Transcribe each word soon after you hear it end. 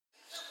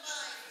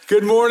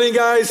Good morning,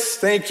 guys.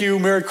 Thank you.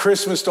 Merry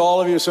Christmas to all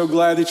of you. So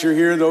glad that you're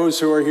here, those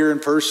who are here in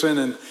person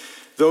and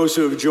those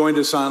who have joined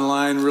us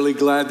online. Really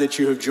glad that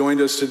you have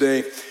joined us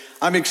today.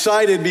 I'm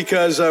excited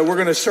because we're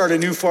going to start a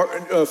new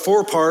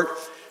four-part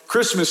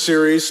Christmas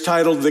series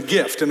titled The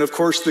Gift. And of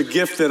course, the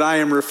gift that I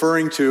am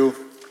referring to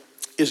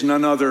is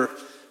none other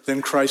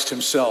than Christ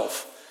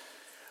himself.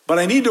 But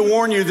I need to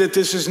warn you that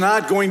this is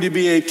not going to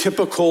be a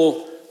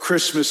typical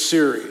Christmas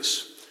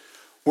series.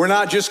 We're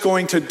not just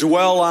going to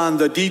dwell on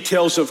the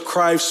details of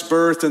Christ's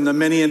birth and the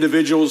many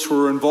individuals who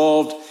were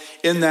involved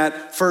in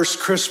that first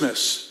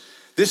Christmas.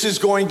 This is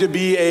going to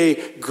be a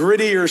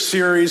grittier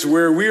series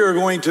where we are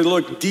going to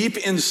look deep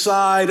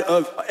inside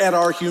at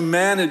our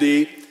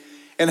humanity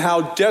and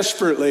how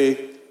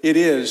desperately it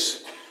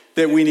is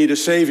that we need a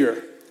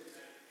Savior.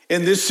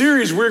 In this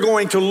series, we're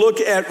going to look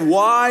at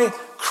why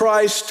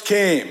Christ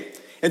came.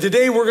 And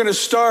today we're going to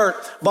start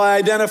by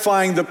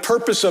identifying the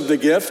purpose of the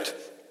gift.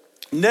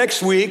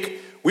 Next week,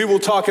 we will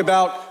talk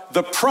about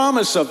the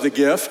promise of the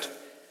gift.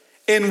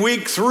 In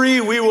week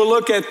 3, we will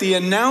look at the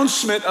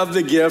announcement of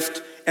the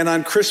gift. And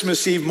on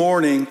Christmas Eve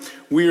morning,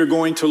 we are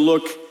going to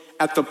look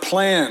at the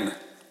plan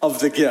of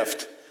the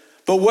gift.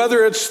 But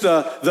whether it's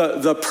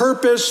the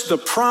purpose, the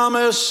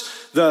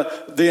promise,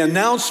 the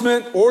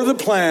announcement, or the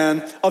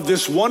plan of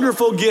this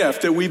wonderful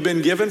gift that we've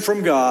been given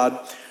from God,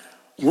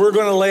 we're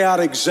going to lay out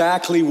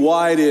exactly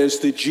why it is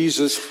that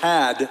Jesus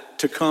had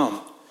to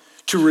come.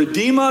 To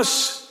redeem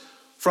us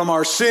from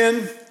our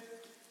sin,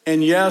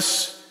 and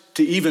yes,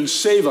 to even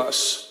save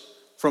us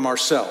from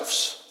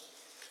ourselves.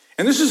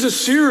 And this is a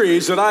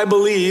series that I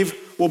believe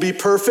will be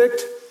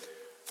perfect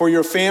for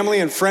your family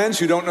and friends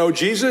who don't know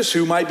Jesus,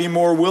 who might be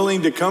more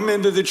willing to come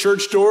into the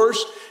church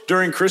doors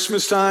during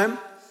Christmas time.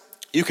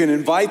 You can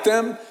invite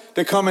them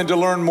to come and to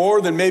learn more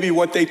than maybe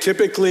what they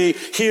typically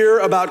hear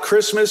about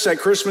Christmas at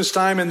Christmas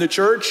time in the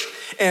church,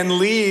 and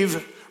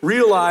leave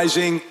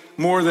realizing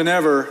more than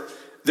ever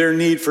their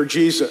need for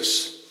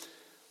Jesus.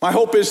 My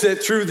hope is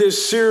that through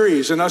this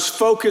series and us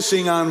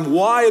focusing on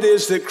why it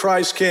is that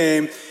Christ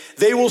came,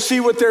 they will see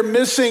what they're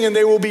missing and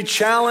they will be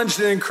challenged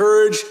and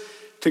encouraged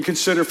to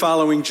consider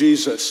following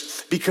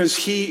Jesus, because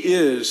he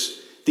is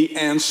the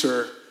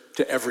answer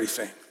to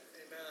everything.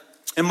 Amen.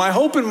 And my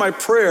hope and my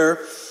prayer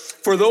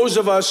for those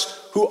of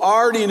us who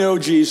already know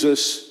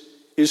Jesus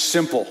is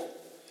simple: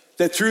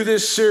 that through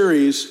this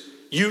series,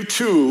 you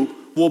too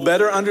will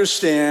better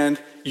understand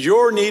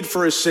your need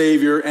for a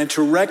Savior and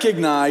to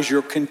recognize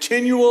your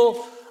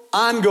continual,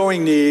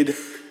 ongoing need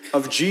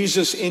of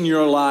Jesus in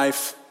your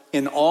life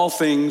in all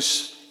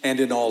things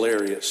and in all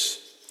areas.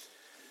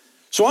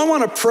 So I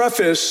want to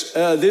preface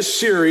this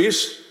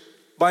series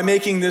by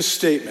making this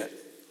statement.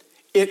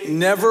 It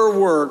never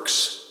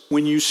works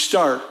when you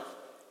start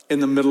in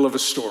the middle of a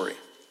story.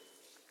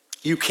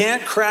 You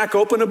can't crack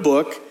open a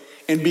book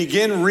and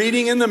begin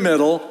reading in the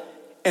middle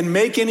and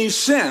make any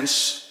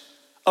sense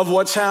of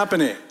what's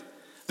happening.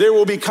 There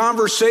will be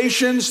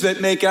conversations that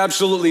make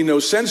absolutely no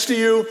sense to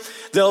you.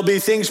 There'll be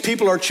things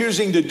people are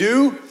choosing to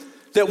do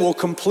that will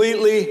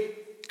completely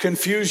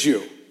confuse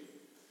you.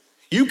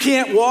 You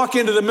can't walk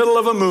into the middle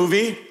of a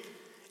movie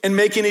and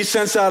make any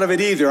sense out of it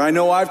either. I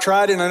know I've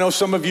tried, and I know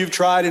some of you've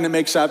tried, and it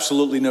makes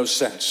absolutely no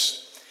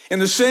sense. In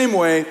the same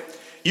way,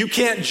 you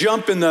can't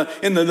jump in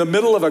the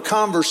middle of a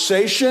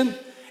conversation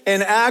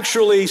and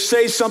actually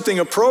say something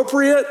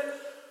appropriate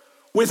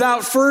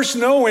without first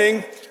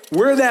knowing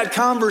where that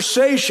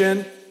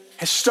conversation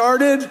has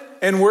started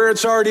and where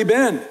it's already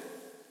been.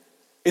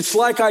 It's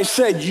like I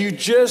said, you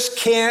just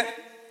can't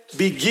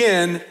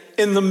begin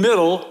in the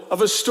middle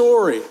of a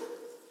story.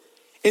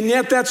 And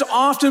yet that's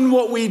often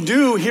what we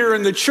do here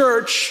in the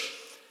church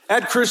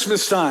at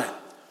Christmas time.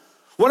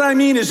 What I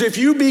mean is, if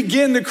you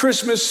begin the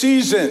Christmas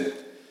season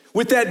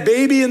with that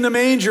baby in the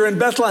manger in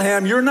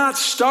Bethlehem, you're not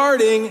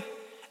starting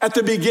at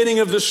the beginning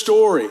of the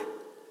story.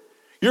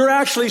 You're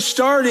actually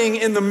starting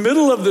in the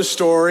middle of the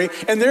story,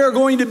 and there are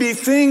going to be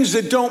things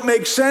that don't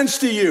make sense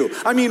to you.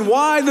 I mean,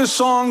 why the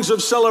songs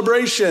of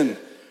celebration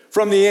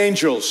from the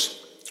angels?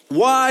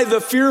 Why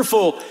the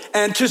fearful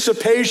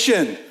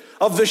anticipation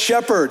of the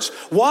shepherds?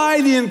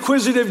 Why the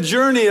inquisitive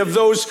journey of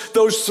those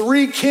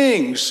 3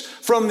 kings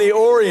from the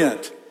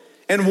Orient?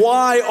 And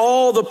why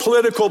all the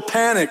political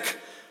panic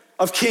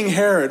of King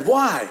Herod?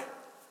 Why?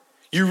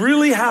 You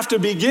really have to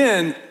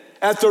begin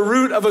at the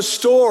root of a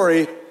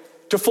story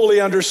to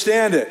fully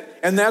understand it.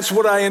 And that's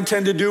what I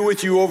intend to do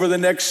with you over the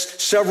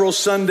next several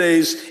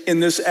Sundays in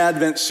this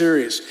Advent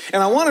series.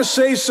 And I want to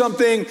say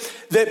something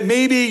that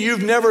maybe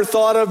you've never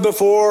thought of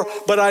before,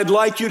 but I'd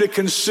like you to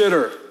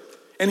consider.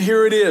 And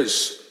here it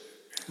is.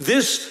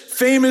 This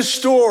famous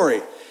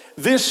story,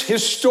 this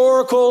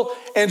historical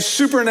and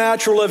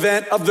supernatural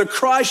event of the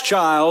Christ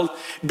child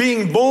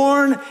being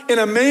born in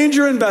a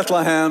manger in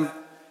Bethlehem,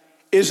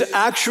 is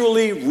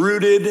actually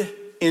rooted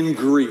in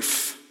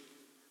grief.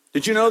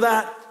 Did you know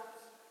that?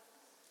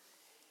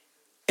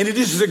 And it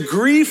is the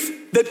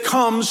grief that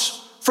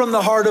comes from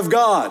the heart of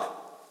God.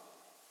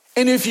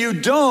 And if you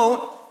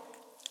don't,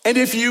 and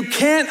if you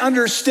can't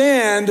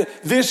understand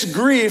this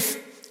grief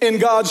in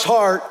God's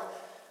heart,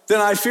 then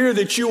I fear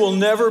that you will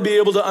never be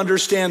able to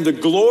understand the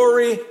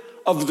glory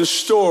of the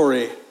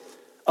story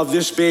of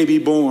this baby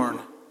born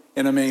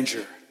in a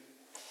manger.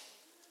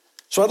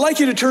 So I'd like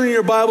you to turn in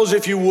your Bibles,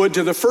 if you would,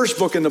 to the first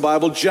book in the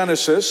Bible,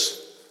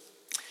 Genesis.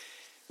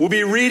 We'll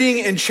be reading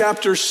in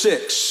chapter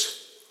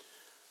 6,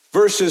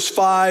 verses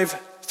 5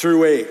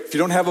 through 8. If you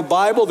don't have a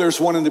Bible, there's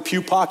one in the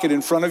pew pocket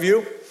in front of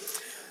you,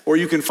 or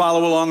you can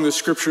follow along. The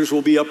scriptures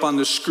will be up on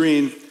the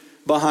screen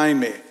behind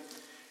me.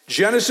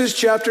 Genesis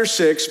chapter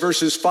 6,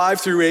 verses 5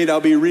 through 8. I'll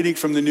be reading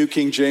from the New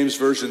King James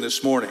Version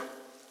this morning.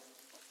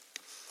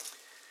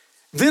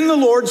 Then the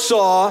Lord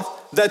saw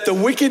that the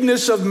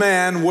wickedness of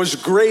man was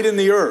great in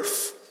the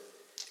earth,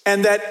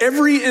 and that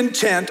every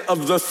intent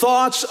of the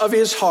thoughts of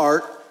his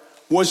heart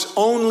was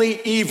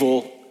only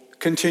evil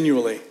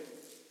continually.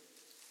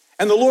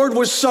 And the Lord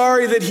was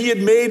sorry that he had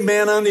made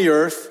man on the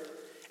earth,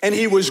 and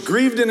he was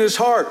grieved in his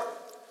heart.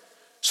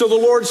 So the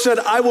Lord said,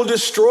 I will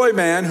destroy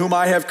man whom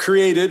I have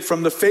created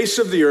from the face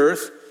of the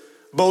earth,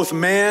 both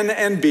man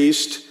and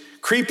beast,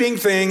 creeping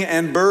thing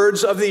and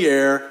birds of the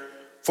air,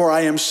 for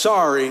I am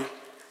sorry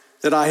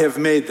that I have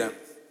made them.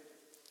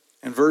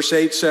 And verse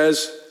 8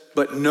 says,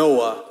 but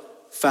Noah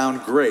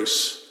found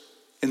grace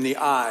in the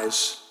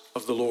eyes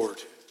of the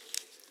Lord.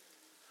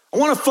 I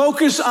want to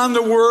focus on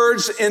the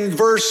words in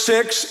verse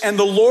 6, and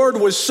the Lord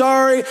was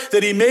sorry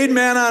that he made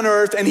man on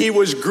earth, and he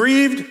was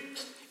grieved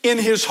in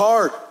his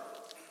heart.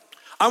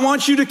 I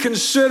want you to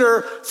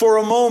consider for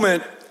a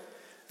moment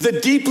the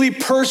deeply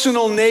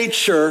personal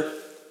nature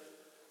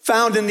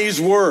found in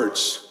these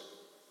words.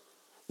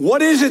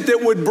 What is it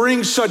that would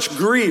bring such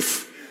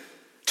grief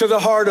to the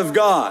heart of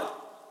God?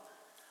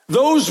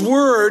 Those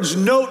words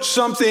note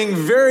something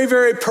very,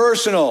 very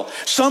personal,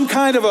 some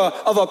kind of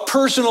a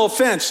personal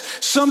offense,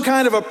 some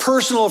kind of a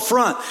personal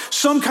affront,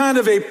 some kind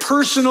of a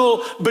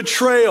personal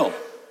betrayal.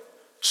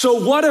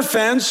 So what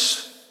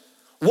offense,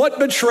 what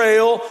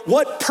betrayal,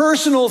 what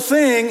personal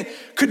thing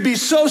could be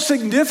so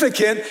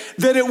significant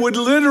that it would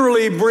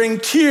literally bring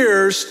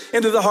tears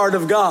into the heart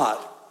of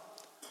God?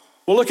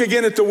 Well, look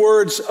again at the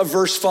words of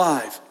verse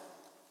 5.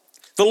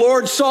 The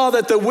Lord saw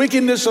that the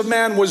wickedness of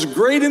man was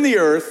great in the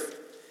earth,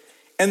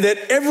 and that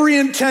every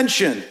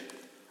intention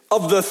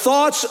of the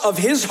thoughts of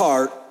his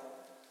heart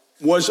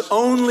was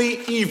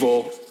only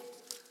evil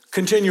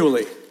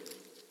continually.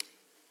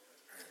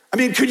 I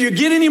mean, could you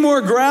get any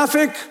more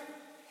graphic,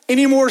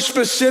 any more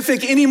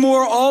specific, any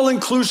more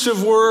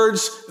all-inclusive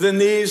words than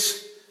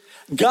these?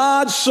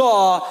 God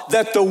saw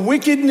that the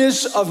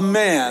wickedness of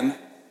man,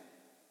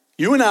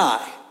 you and I,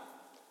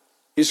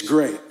 is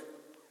great.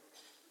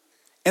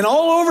 And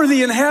all over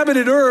the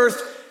inhabited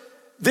earth,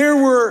 there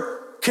were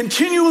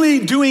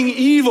continually doing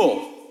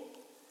evil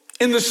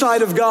in the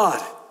sight of God.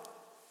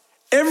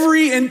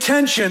 Every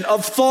intention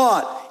of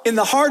thought in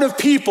the heart of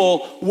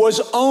people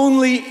was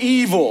only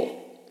evil.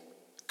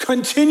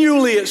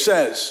 Continually, it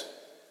says.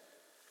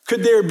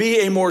 Could there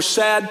be a more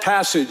sad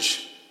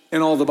passage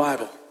in all the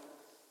Bible?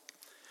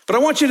 But I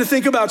want you to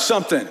think about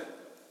something.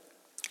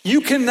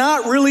 You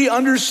cannot really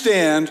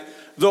understand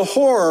the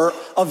horror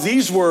of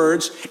these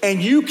words,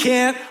 and you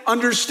can't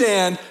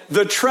understand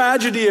the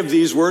tragedy of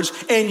these words,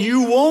 and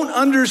you won't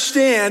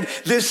understand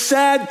this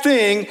sad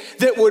thing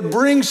that would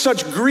bring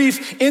such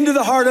grief into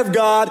the heart of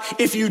God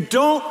if you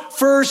don't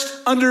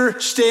first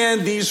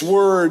understand these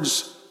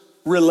words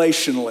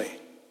relationally.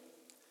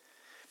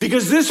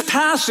 Because this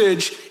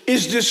passage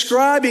is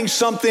describing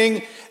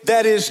something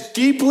that is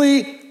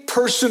deeply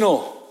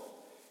personal.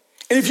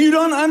 And if you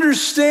don't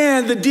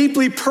understand the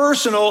deeply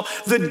personal,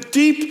 the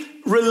deep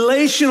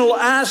relational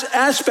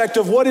aspect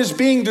of what is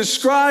being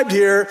described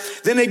here,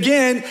 then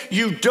again,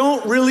 you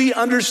don't really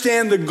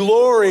understand the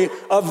glory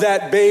of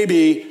that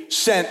baby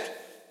sent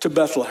to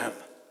Bethlehem.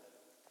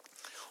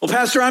 Well,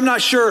 Pastor, I'm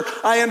not sure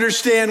I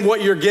understand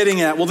what you're getting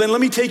at. Well, then let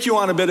me take you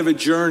on a bit of a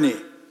journey.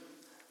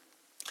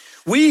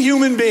 We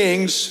human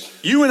beings,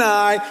 you and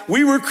I,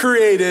 we were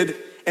created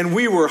and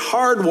we were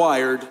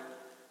hardwired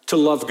to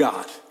love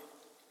God.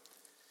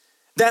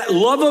 That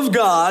love of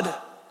God,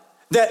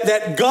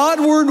 that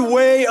Godward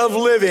way of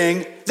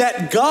living,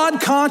 that God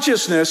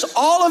consciousness,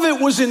 all of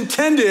it was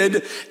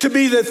intended to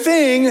be the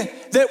thing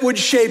that would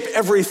shape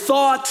every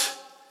thought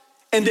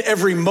and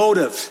every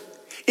motive.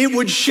 It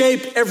would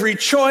shape every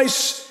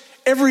choice,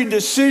 every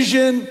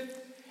decision,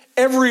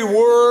 every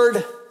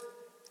word,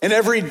 and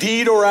every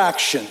deed or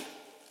action.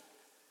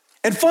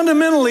 And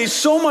fundamentally,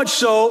 so much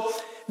so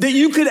that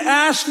you could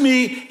ask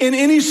me in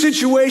any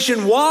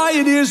situation why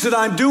it is that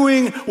I'm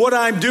doing what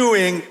I'm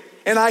doing,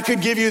 and I could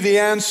give you the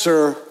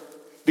answer: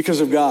 because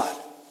of God.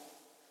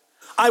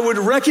 I would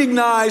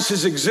recognize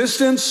his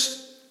existence.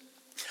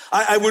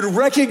 I would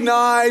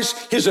recognize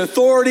his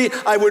authority.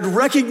 I would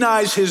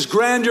recognize his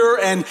grandeur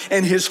and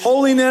his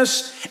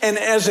holiness. And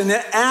as an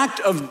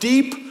act of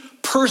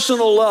deep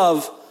personal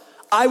love,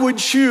 I would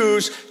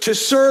choose to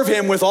serve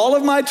him with all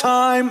of my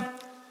time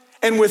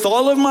and with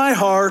all of my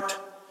heart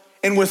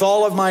and with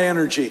all of my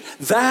energy.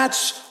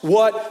 That's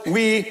what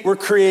we were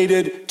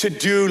created to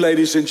do,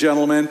 ladies and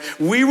gentlemen.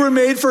 We were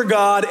made for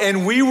God,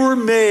 and we were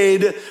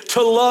made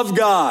to love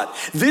God.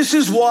 This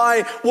is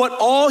what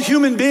all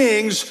human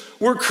beings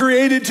were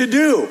created to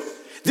do.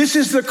 This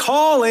is the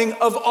calling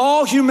of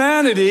all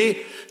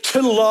humanity,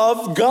 to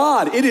love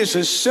God. It is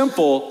as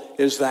simple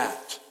as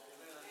that.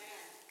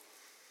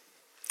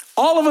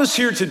 All of us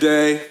here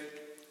today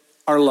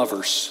are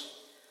lovers.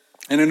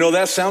 And I know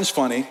that sounds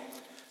funny,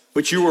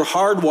 but you were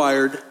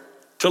hardwired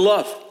to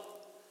love.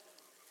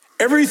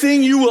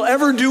 Everything you will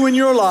ever do in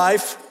your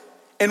life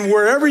and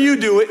wherever you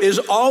do it is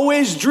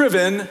always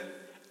driven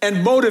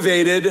and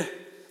motivated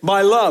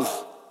by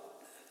love.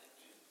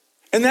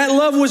 And that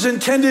love was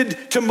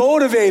intended to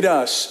motivate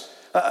us.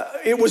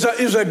 It was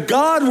a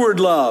Godward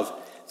love.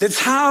 That's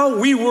how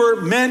we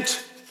were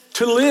meant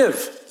to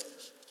live.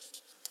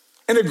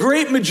 And a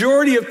great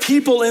majority of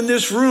people in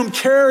this room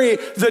carry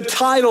the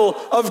title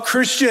of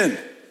Christian.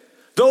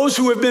 Those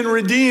who have been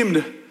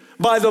redeemed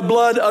by the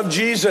blood of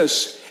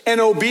Jesus and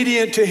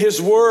obedient to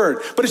his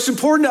word. But it's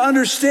important to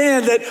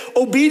understand that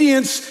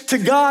obedience to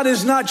God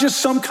is not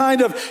just some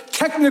kind of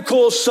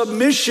technical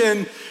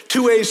submission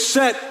to a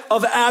set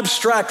of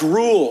abstract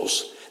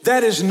rules.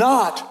 That is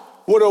not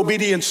what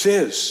obedience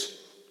is.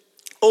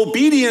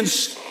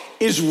 Obedience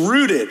is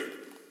rooted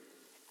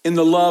in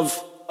the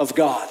love of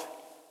God.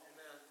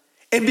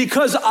 And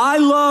because I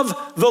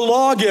love the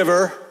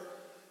lawgiver,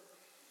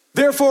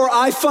 therefore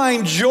I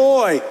find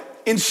joy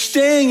in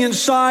staying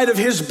inside of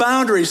his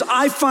boundaries.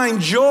 I find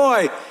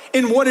joy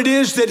in what it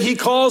is that he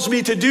calls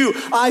me to do.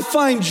 I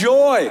find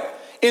joy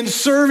in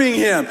serving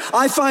him.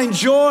 I find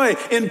joy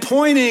in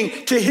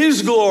pointing to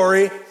his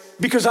glory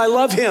because I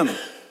love him.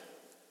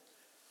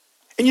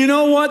 And you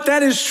know what?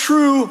 That is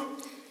true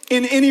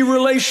in any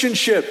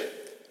relationship.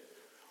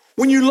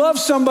 When you love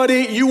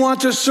somebody, you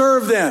want to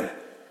serve them.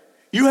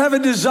 You have a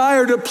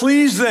desire to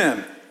please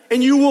them,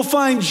 and you will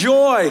find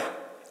joy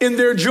in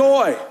their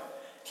joy.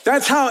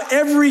 That's how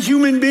every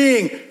human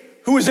being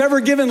who was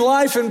ever given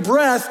life and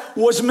breath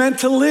was meant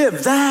to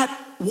live. That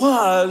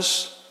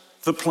was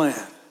the plan.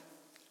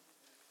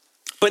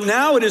 But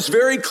now it is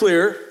very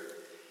clear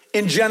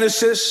in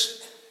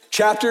Genesis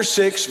chapter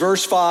 6,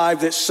 verse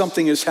 5, that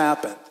something has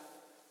happened.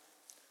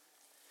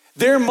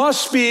 There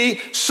must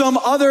be some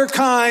other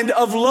kind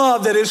of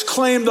love that has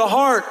claimed the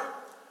heart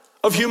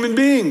of human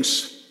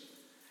beings.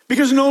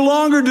 Because no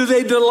longer do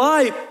they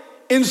delight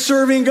in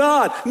serving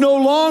God. No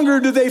longer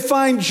do they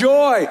find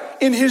joy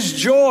in his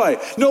joy.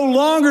 No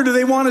longer do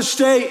they want to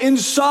stay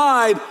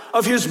inside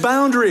of his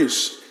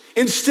boundaries.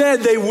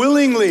 Instead, they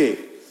willingly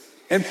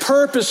and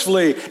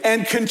purposefully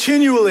and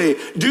continually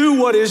do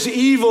what is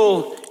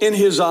evil in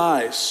his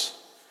eyes.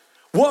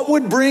 What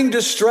would bring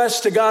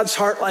distress to God's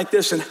heart like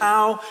this, and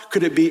how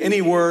could it be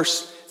any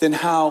worse than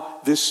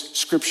how this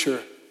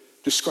scripture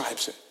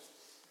describes it?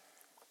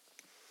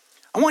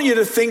 I want you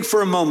to think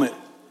for a moment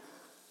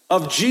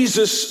of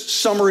Jesus'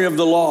 summary of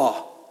the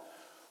law.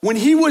 When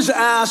he was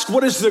asked,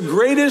 what is the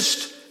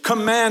greatest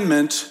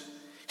commandment?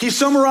 He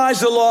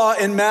summarized the law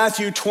in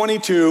Matthew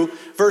 22,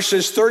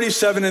 verses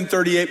 37 and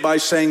 38 by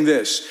saying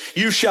this: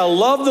 you shall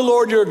love the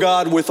Lord your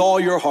God with all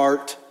your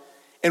heart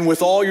and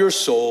with all your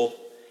soul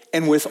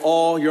and with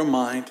all your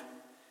mind.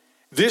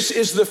 This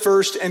is the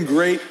first and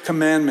great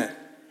commandment.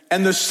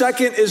 And the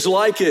second is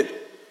like it: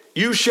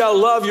 you shall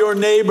love your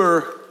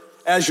neighbor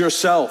as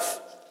yourself.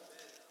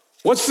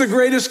 What's the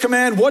greatest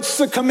command? What's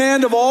the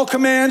command of all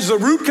commands? The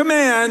root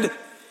command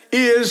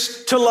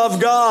is to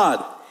love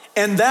God.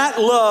 And that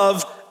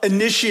love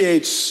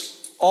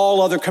initiates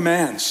all other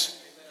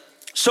commands.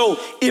 So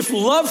if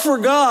love for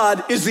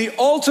God is the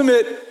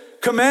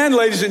ultimate command,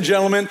 ladies and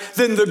gentlemen,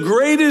 then the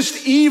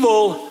greatest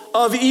evil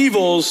of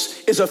evils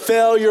is a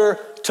failure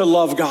to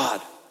love God.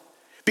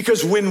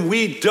 Because when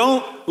we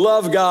don't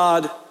love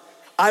God,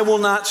 I will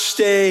not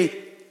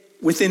stay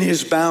within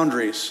his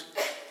boundaries,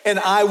 and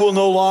I will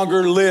no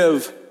longer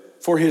live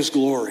for his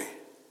glory.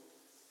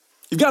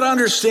 You've got to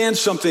understand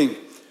something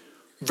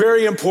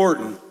very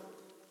important.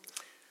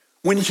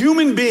 When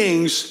human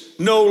beings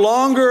no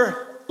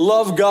longer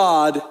love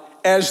God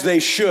as they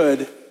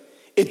should,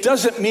 it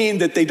doesn't mean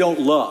that they don't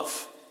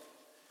love,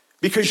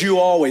 because you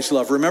always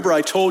love. Remember,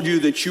 I told you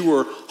that you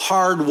were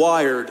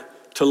hardwired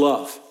to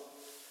love.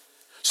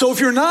 So if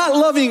you're not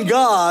loving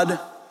God,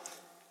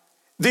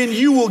 then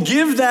you will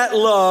give that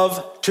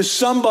love to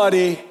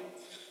somebody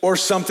or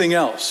something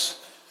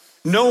else.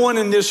 No one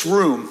in this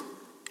room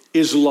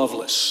is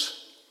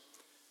loveless.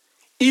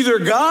 Either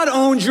God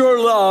owns your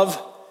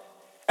love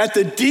at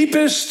the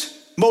deepest,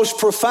 most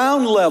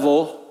profound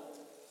level,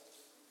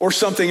 or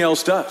something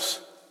else does.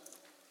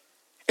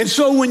 And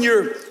so when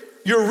you're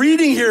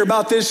reading here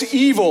about this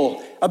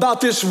evil,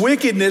 about this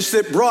wickedness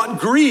that brought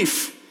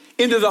grief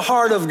into the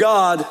heart of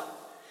God,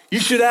 you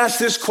should ask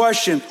this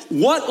question: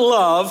 what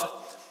love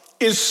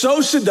is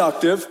so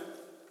seductive?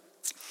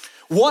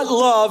 What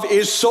love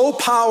is so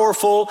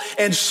powerful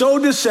and so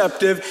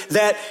deceptive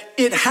that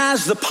it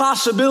has the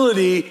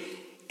possibility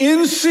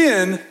in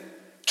sin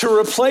to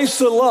replace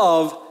the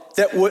love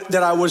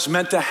that I was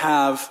meant to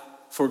have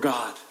for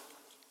God.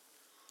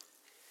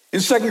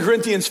 In 2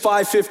 Corinthians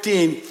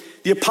 5:15,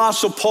 the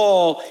Apostle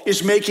Paul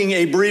is making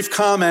a brief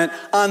comment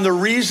on the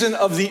reason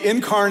of the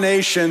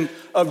incarnation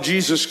of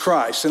Jesus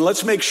Christ. And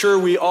let's make sure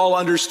we all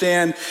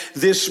understand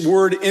this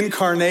word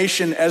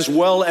incarnation as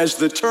well as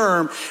the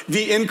term,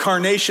 the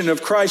incarnation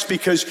of Christ,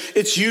 because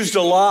it's used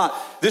a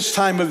lot this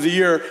time of the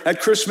year at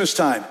Christmas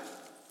time.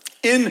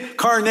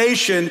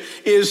 Incarnation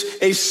is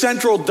a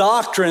central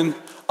doctrine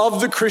of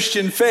the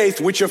Christian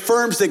faith, which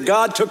affirms that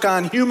God took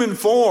on human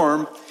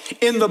form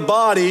in the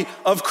body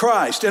of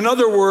Christ. In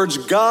other words,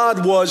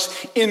 God was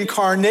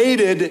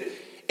incarnated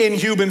in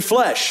human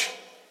flesh.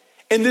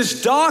 And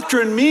this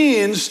doctrine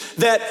means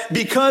that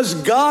because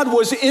God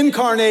was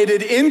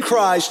incarnated in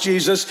Christ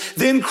Jesus,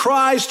 then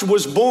Christ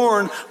was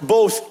born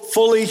both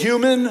fully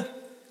human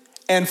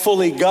and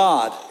fully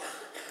God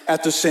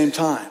at the same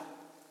time.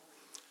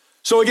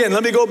 So again,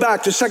 let me go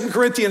back to 2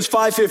 Corinthians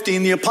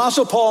 5:15. The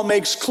Apostle Paul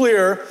makes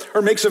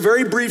a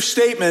very brief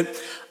statement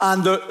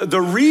on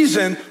the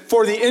reason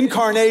for the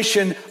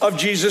incarnation of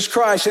Jesus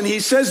Christ. And he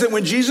says that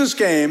when Jesus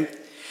came,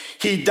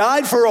 he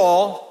died for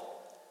all,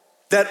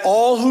 that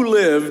all who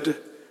lived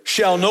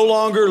shall no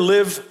longer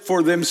live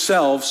for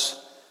themselves,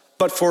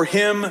 but for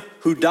him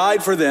who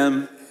died for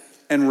them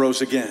and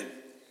rose again.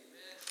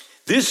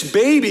 This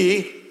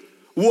baby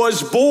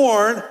was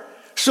born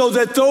so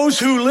that those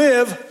who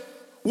live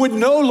would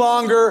no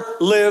longer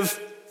live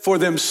for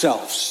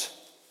themselves.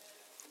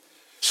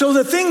 So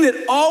the thing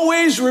that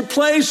always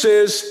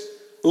replaces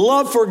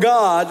love for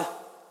God,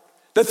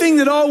 the thing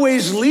that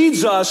always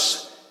leads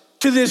us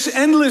to this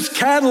endless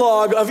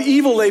catalog of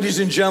evil, ladies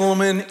and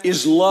gentlemen,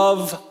 is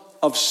love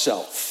of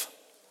self.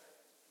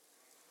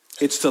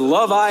 It's the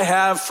love I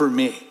have for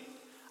me.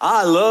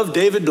 I love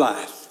David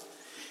Blythe.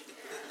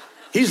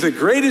 He's the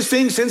greatest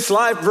thing since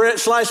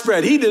sliced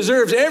bread. He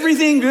deserves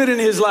everything good in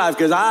his life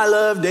because I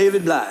love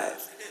David Blythe.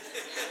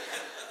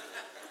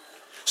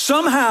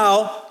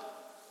 Somehow,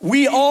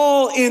 we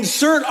all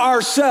insert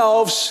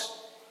ourselves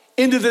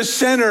into the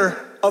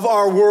center of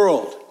our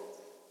world.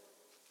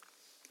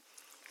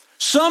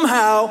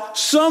 Somehow,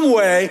 some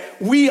way,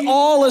 we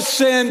all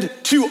ascend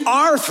to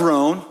our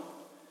throne,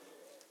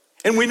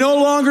 and we no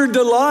longer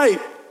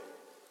delight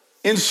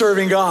in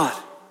serving God.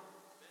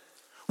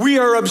 We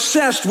are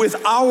obsessed with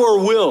our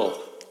will.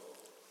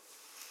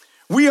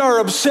 We are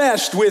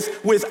obsessed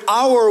with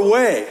our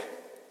way.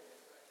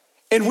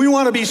 And we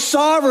want to be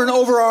sovereign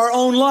over our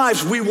own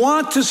lives. We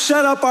want to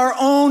set up our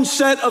own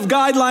set of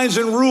guidelines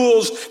and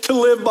rules to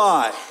live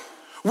by.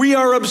 We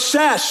are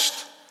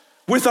obsessed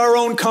with our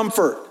own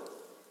comfort.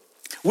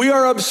 We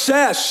are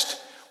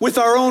obsessed with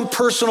our own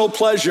personal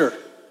pleasure.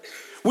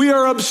 We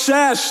are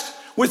obsessed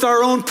with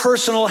our own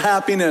personal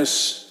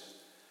happiness.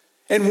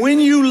 And when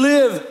you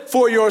live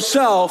for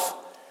yourself,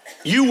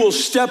 you will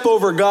step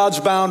over God's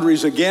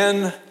boundaries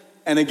again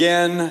and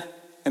again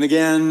and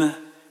again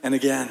and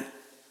again.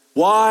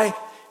 Why?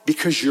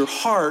 Because your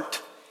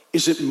heart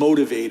isn't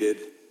motivated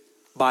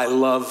by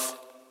love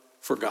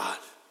for God.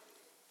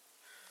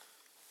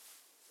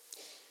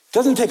 It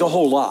doesn't take a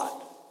whole lot.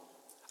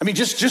 I mean,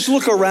 just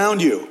look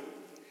around you.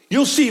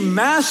 You'll see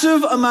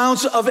massive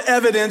amounts of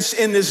evidence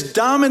in this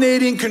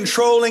dominating,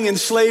 controlling,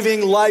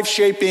 enslaving,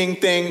 life-shaping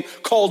thing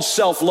called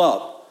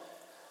self-love.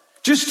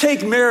 Just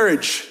take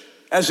marriage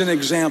as an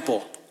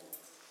example.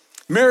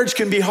 Marriage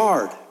can be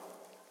hard.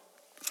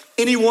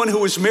 Anyone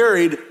who is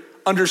married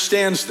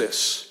understands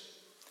this.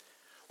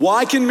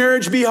 Why can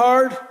marriage be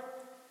hard?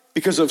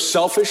 Because of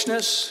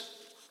selfishness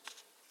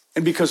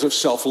and because of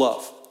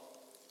self-love.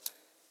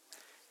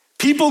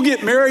 People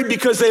get married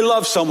because they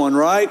love someone,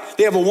 right?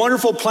 They have a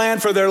wonderful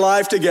plan for their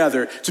life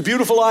together. It's a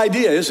beautiful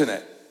idea, isn't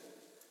it?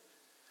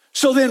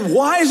 So then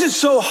why is it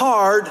so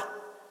hard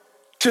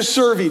to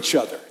serve each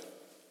other?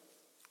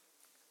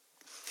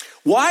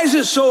 Why is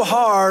it so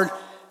hard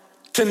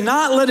to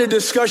not let a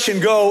discussion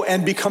go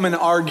and become an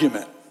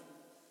argument?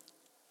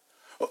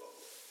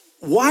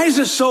 Why is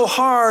it so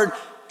hard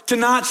to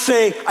not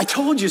say, I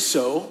told you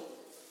so,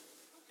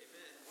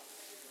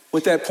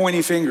 with that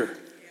pointy finger?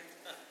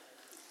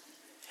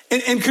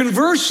 And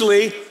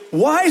conversely,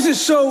 why is it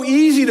so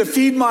easy to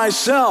feed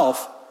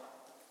myself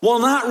while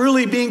not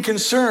really being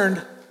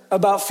concerned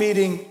about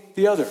feeding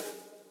the other?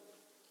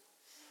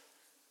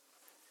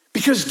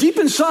 Because deep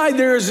inside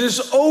there is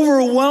this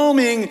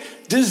overwhelming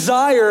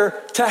desire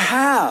to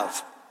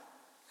have.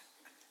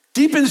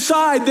 Deep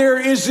inside there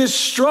is this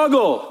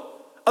struggle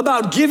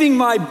about giving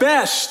my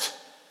best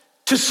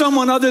to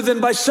someone other than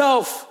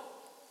myself.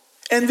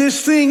 And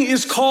this thing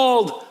is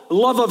called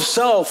love of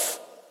self.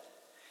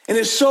 And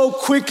it so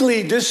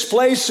quickly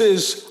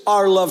displaces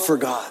our love for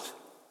God.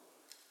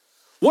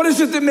 What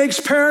is it that makes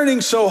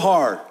parenting so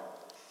hard?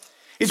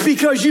 It's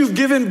because you've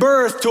given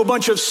birth to a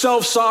bunch of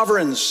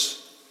self-sovereigns.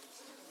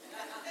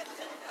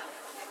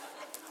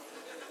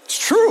 It's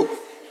true.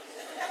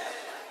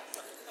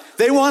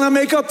 They want to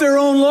make up their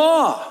own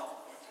law.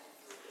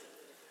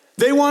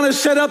 They want to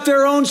set up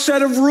their own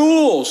set of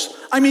rules.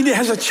 I mean,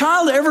 has a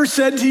child ever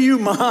said to you,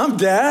 Mom,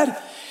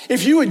 Dad,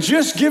 if you had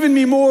just given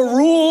me more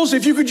rules,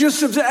 if you could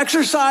just have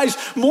exercised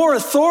more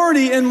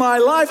authority in my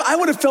life, I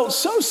would have felt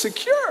so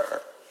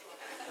secure.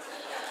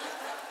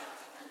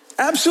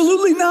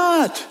 Absolutely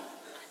not.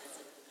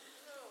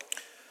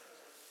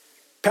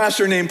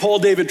 Pastor named Paul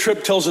David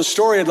Tripp tells a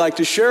story I'd like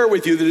to share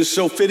with you that is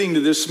so fitting to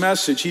this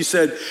message. He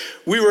said,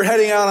 we were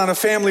heading out on a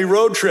family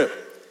road trip.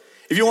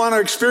 If you want to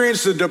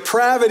experience the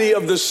depravity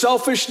of the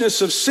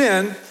selfishness of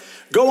sin,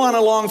 go on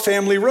a long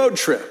family road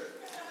trip.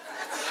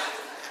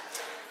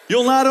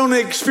 You'll not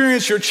only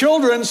experience your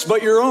children's,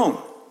 but your own.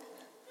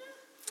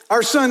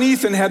 Our son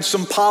Ethan had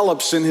some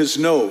polyps in his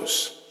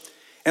nose,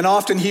 and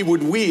often he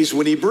would wheeze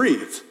when he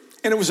breathed,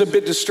 and it was a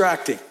bit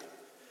distracting.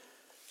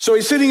 So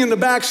he's sitting in the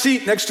back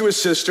seat next to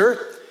his sister,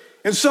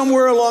 and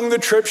somewhere along the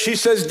trip, she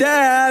says,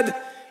 Dad,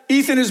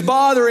 Ethan is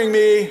bothering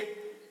me.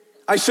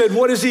 I said,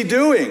 what is he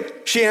doing?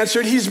 She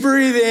answered, he's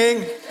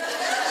breathing.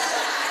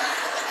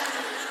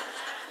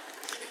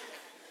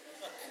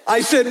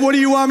 I said, what do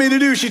you want me to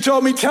do? She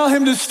told me, tell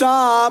him to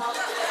stop.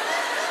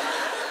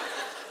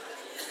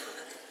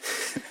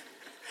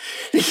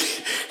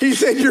 He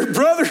said, your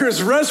brother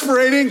is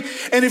respirating,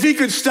 and if he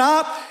could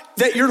stop,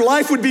 that your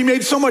life would be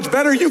made so much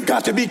better. You've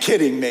got to be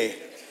kidding me.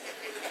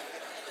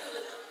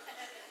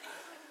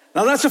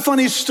 Now that's a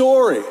funny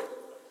story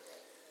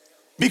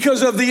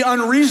because of the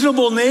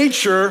unreasonable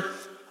nature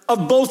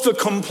of both the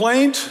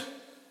complaint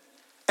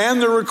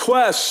and the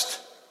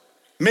request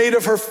made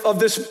of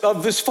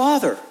this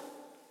father.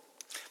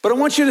 But I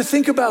want you to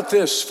think about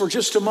this for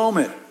just a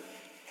moment.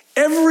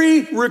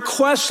 Every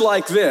request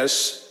like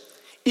this,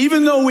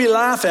 even though we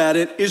laugh at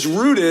it, is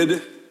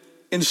rooted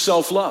in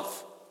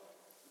self-love.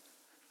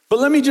 But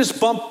let me just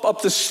bump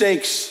up the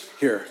stakes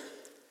here.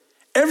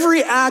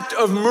 Every act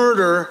of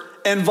murder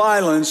and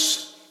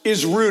violence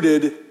is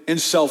rooted in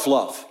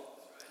self-love.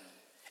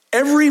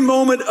 Every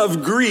moment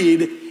of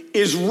greed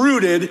is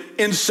rooted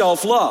in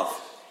self-love.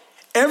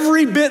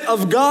 Every bit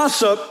of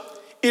gossip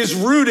is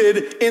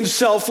rooted in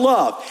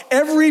self-love.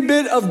 Every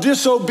bit of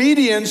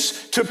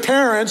disobedience to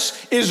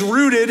parents is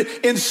rooted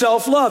in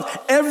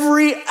self-love.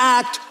 Every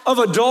act of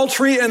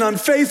adultery and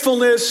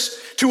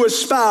unfaithfulness to a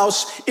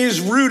spouse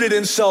is rooted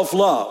in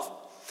self-love.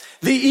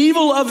 The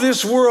evil of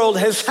this world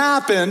has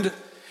happened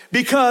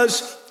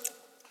because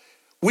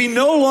we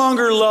no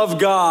longer love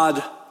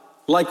God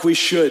like we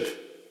should.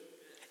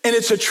 And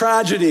it's a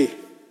tragedy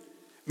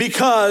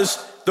because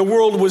the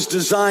world was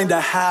designed to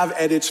have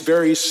at its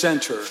very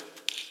center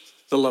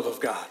the love of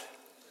God.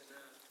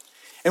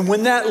 And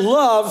when that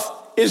love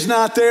is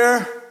not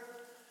there,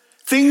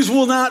 things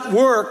will not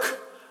work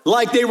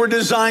like they were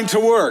designed to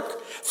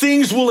work.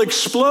 Things will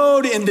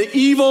explode into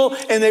evil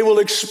and they will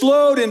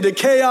explode into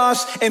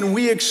chaos, and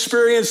we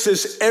experience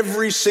this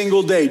every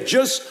single day.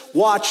 Just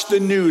watch the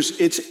news.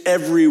 It's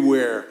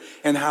everywhere,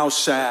 and how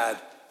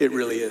sad it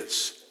really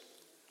is.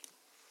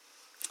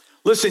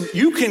 Listen,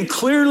 you can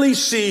clearly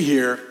see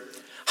here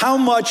how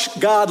much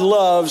God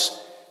loves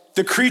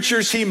the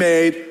creatures he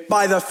made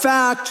by the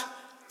fact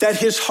that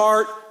his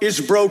heart is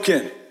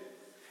broken.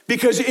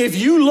 Because if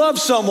you love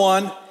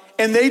someone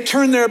and they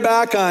turn their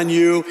back on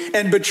you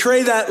and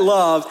betray that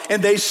love,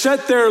 and they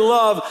set their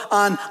love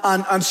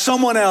on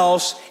someone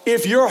else,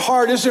 if your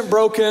heart isn't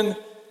broken,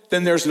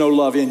 then there's no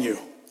love in you.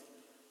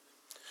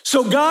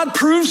 So God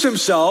proves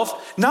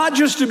himself not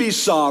just to be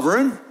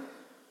sovereign,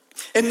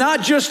 and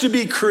not just to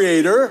be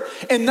creator,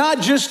 and not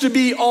just to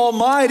be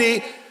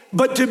almighty,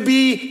 but to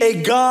be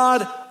a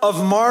God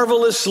of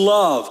marvelous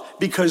love,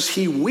 because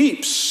he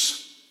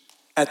weeps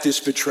at this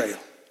betrayal.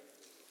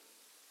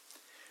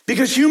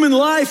 Because human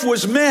life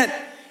was meant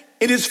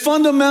in its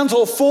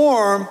fundamental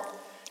form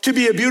to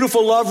be a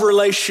beautiful love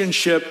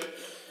relationship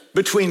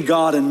between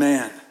God and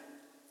man.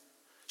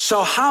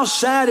 So how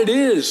sad it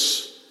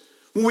is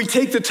when we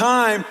take the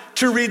time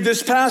to read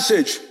this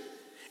passage.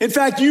 In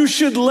fact, you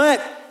should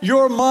let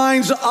your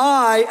mind's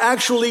eye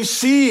actually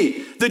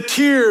see the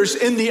tears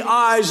in the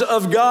eyes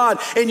of God.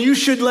 And you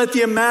should let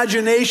the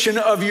imagination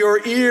of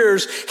your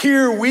ears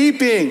hear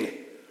weeping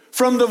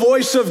from the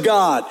voice of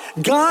God.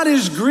 God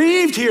is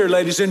grieved here,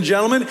 ladies and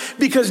gentlemen,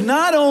 because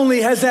not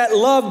only has that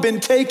love been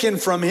taken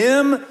from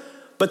him,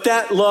 but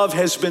that love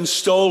has been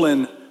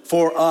stolen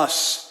for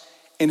us.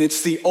 And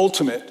it's the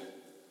ultimate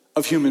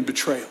of human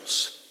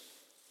betrayals.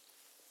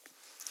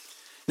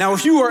 Now,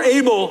 if you are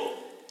able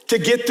to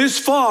get this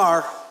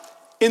far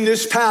in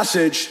this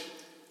passage,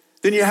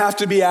 then you have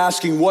to be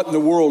asking, what in the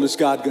world is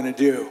God going to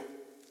do?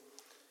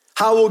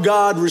 How will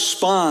God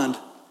respond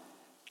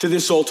to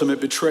this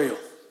ultimate betrayal?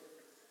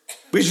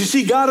 Because you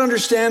see, God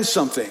understands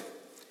something.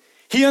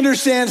 He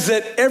understands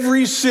that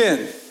every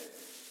sin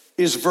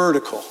is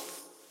vertical.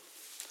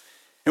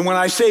 And when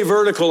I say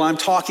vertical, I'm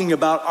talking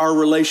about our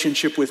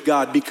relationship with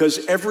God,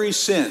 because every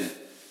sin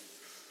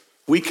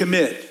we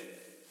commit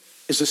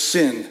is a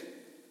sin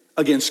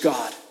against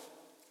God.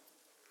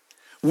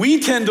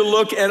 We tend to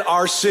look at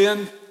our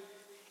sin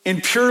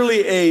in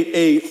purely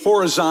a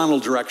horizontal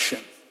direction.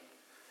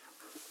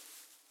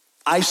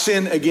 I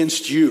sin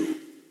against you.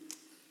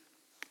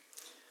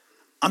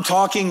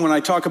 When I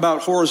talk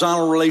about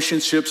horizontal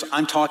relationships,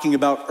 I'm talking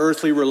about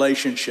earthly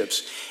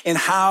relationships and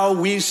how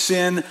we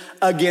sin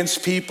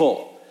against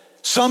people.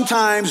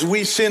 Sometimes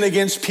we sin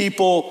against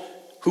people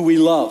who we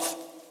love.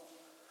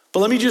 But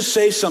let me just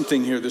say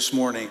something here this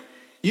morning.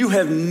 You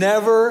have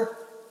never,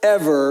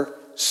 ever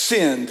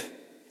sinned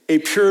a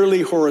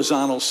purely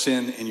horizontal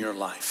sin in your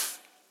life.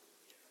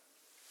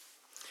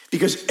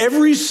 Because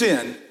every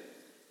sin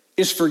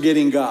is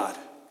forgetting God.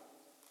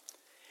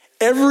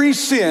 Every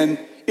sin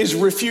is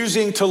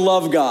refusing to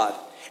love God.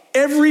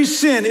 Every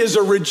sin is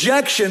a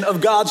rejection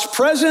of God's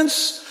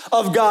presence,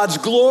 of God's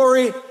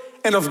glory,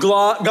 and of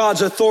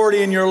God's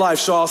authority in your life.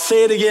 So I'll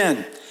say it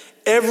again.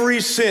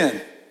 Every sin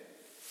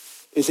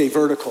is a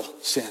vertical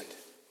sin.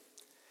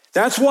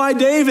 That's why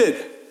David,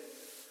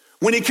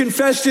 when he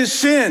confessed his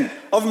sin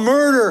of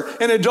murder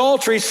and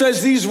adultery,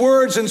 says these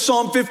words in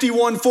Psalm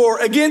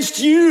 51:4, against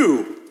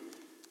you,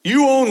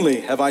 you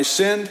only have I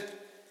sinned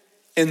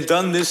and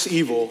done this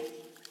evil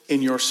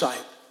in your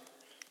sight.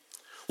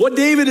 What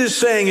David is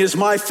saying is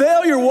my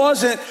failure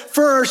wasn't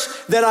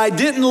first that I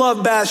didn't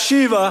love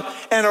Bathsheba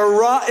and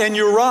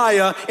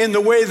Uriah in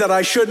the way that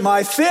I should.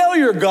 My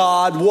failure,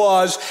 God,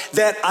 was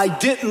that I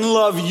didn't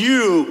love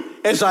you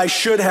as I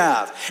should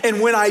have. And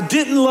when I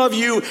didn't love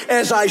you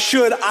as I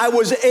should, I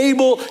was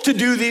able to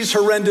do these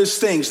horrendous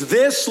things.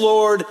 This,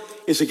 Lord,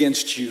 is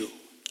against you.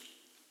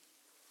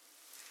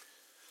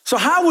 So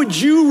how would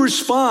you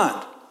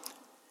respond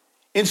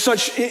in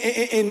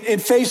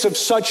face of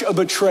such a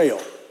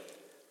betrayal?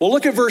 Well,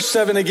 look at verse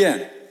 7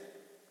 again.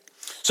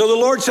 So the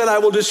Lord said, I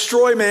will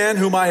destroy man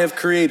whom I have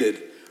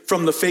created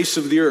from the face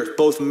of the earth,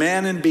 both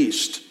man and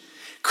beast,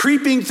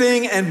 creeping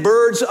thing and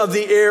birds of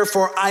the air,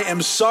 for I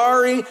am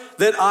sorry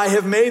that I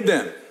have made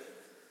them.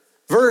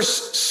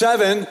 Verse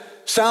 7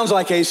 sounds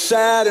like a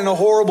sad and a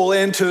horrible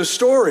end to the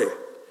story.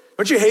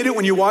 Don't you hate it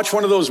when you watch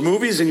one of those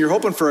movies and you're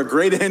hoping for a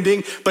great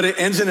ending, but it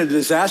ends in a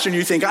disaster and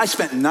you think, I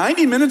spent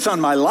 90 minutes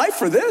on my life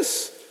for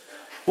this?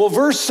 Well,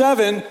 verse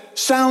 7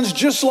 sounds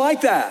just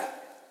like that.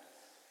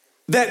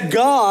 That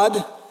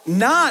God,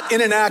 not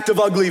in an act of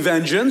ugly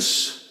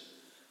vengeance,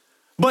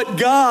 but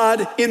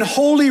God in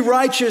holy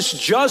righteous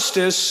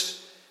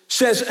justice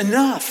says,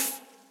 enough.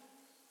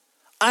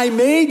 I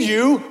made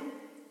you.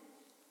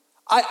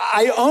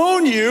 I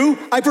own you.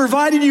 I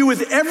provided you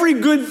with every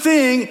good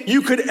thing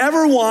you could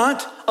ever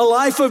want, a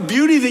life of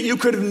beauty that you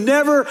could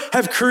never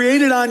have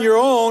created on your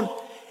own.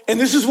 And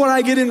this is what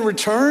I get in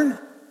return?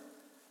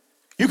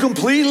 You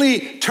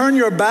completely turn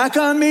your back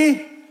on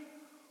me?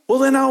 Well,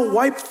 then I'll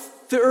wipe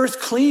the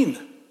earth clean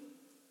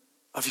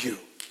of you.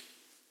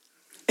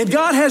 And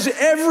God has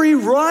every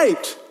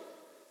right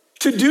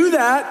to do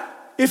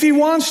that if he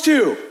wants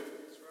to.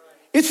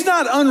 It's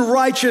not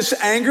unrighteous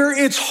anger.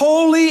 It's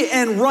holy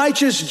and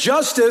righteous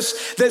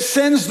justice that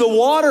sends the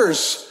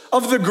waters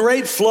of the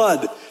great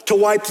flood to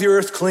wipe the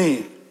earth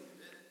clean.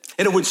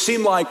 And it would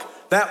seem like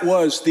that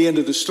was the end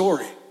of the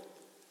story.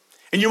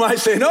 And you might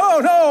say,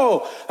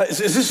 no, is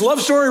this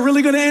love story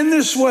really going to end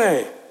this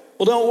way?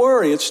 Well, don't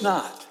worry, it's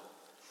not.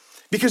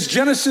 Because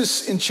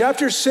Genesis in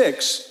chapter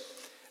 6,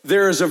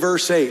 there is a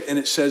verse 8, and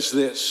it says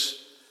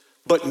this,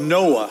 but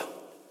Noah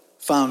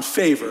found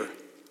favor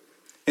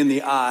in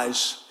the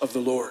eyes of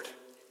the Lord.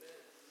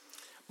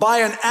 By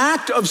an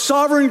act of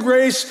sovereign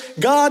grace,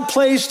 God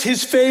placed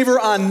his favor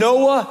on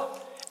Noah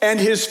and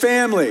his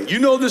family. You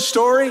know the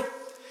story?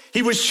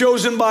 He was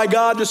chosen by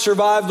God to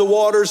survive the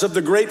waters of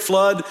the great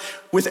flood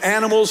with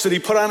animals that he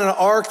put on an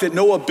ark that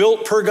Noah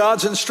built per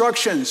God's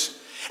instructions.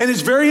 And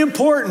it's very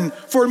important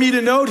for me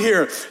to note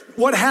here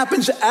what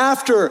happens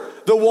after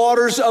the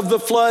waters of the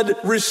flood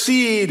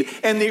recede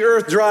and the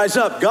earth dries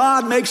up.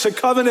 God makes a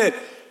covenant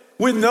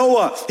with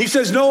Noah. He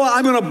says, Noah,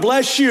 I'm going to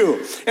bless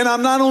you. And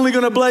I'm not only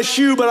going to bless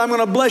you, but I'm going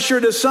to bless your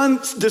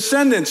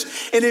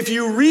descendants. And if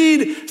you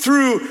read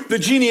through the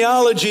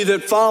genealogy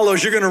that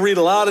follows, you're going to read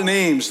a lot of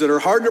names that are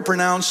hard to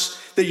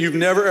pronounce that you've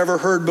never ever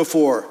heard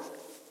before.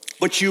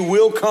 But you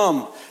will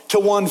come to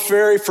one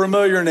very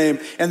familiar name,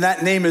 and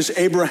that name is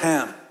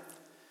Abraham.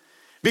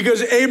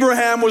 Because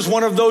Abraham was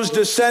one of those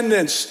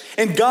descendants,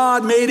 and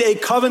God made a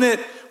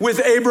covenant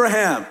with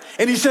Abraham.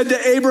 And he said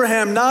to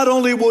Abraham, not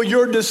only will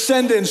your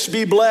descendants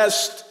be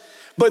blessed,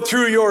 but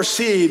through your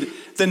seed,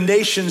 the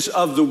nations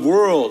of the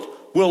world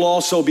will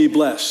also be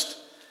blessed.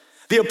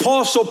 The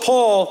Apostle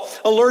Paul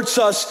alerts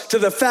us to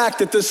the fact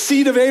that the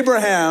seed of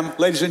Abraham,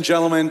 ladies and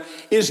gentlemen,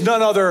 is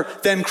none other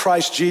than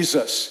Christ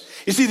Jesus.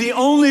 You see, the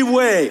only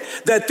way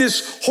that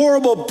this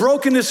horrible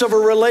brokenness of a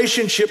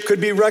relationship could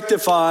be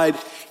rectified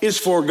is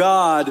for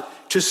God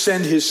to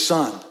send his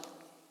son.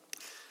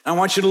 I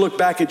want you to look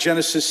back at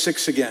Genesis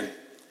 6 again.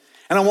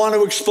 And I want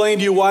to explain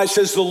to you why it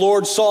says the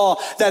Lord saw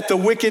that the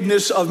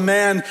wickedness of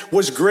man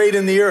was great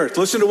in the earth.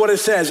 Listen to what it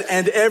says.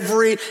 And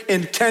every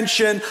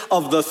intention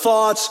of the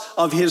thoughts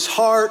of his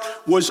heart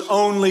was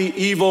only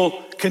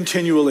evil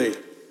continually.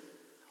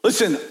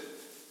 Listen,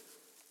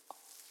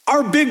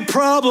 our big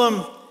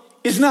problem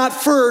is not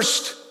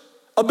first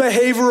a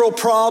behavioral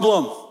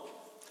problem.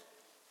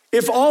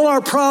 If all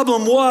our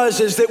problem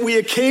is that we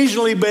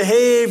occasionally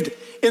behaved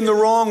in the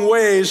wrong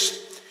ways,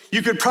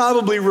 you could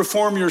probably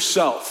reform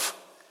yourself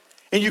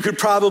and you could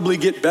probably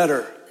get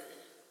better.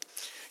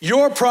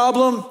 Your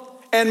problem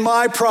and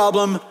my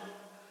problem,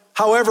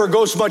 however,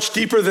 goes much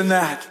deeper than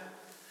that.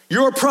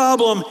 Your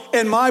problem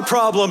and my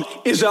problem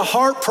is a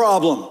heart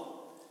problem.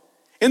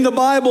 In the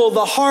Bible,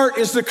 the heart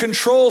is the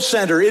control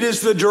center. It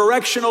is the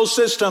directional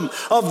system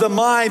of the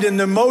mind and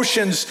the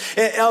emotions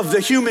of the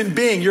human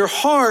being. Your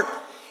heart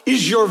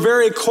is your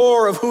very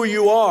core of who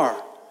you are.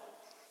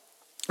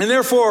 And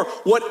therefore,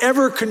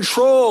 whatever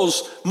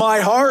controls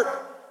my heart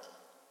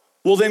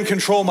will then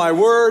control my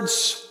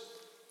words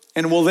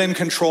and will then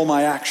control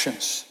my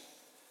actions.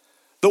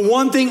 The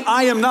one thing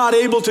I am not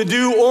able to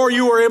do or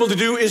you are able to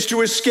do is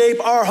to escape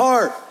our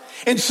heart.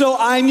 And so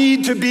I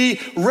need to be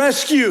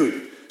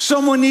rescued.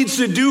 Someone needs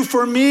to do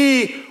for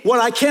me what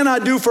I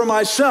cannot do for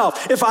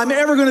myself. If I'm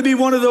ever going to be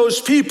one of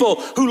those people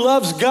who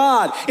loves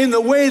God in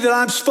the way that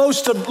I'm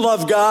supposed to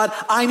love God,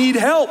 I need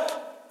help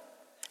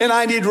and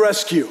I need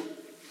rescue.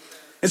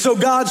 And so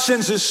God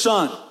sends his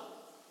son,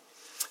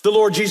 the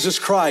Lord Jesus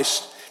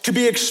Christ, to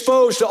be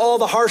exposed to all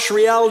the harsh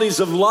realities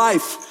of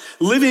life,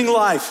 living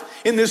life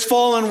in this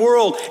fallen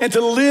world, and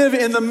to live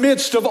in the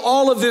midst of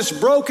all of this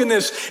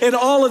brokenness and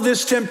all of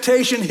this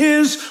temptation.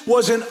 His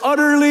was an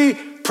utterly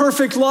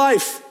perfect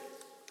life.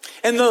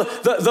 And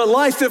the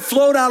life that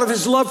flowed out of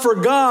his love for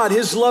God,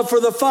 his love for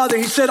the Father.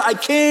 He said, I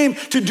came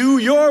to do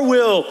your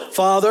will,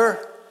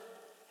 Father.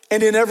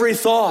 And in every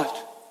thought,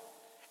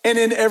 and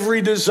in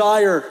every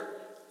desire,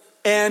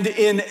 and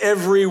in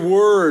every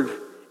word,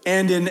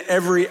 and in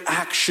every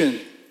action,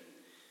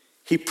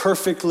 he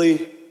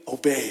perfectly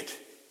obeyed.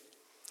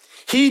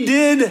 He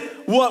did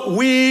what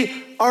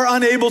we are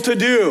unable to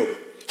do.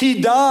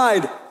 He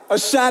died a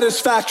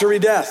satisfactory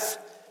death.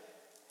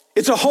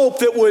 It's a hope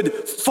that would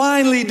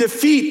finally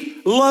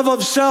defeat love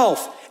of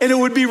self, and it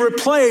would be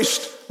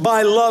replaced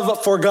by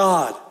love for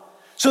God,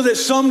 so that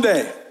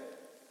someday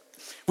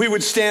we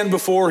would stand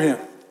before him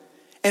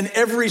and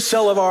every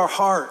cell of our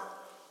heart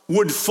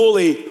would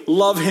fully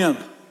love him.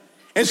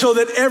 And so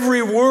that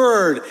every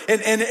word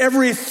and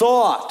every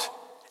thought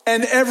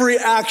and every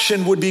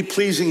action would be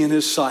pleasing in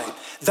his sight.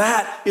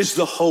 That is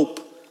the hope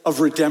of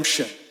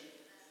redemption.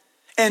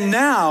 And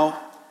now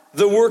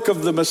the work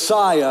of the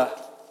Messiah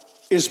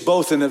is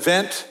both an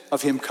event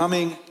of him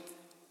coming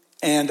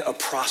and a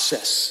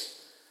process.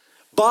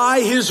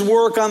 By his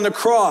work on the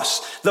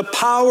cross, the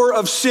power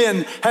of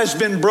sin has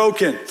been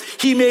broken.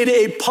 He made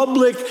a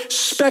public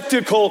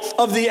spectacle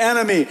of the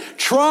enemy,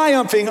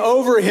 triumphing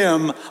over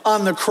him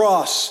on the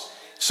cross,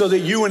 so that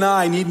you and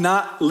I need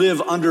not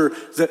live under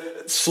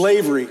the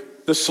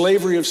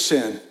slavery of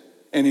sin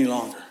any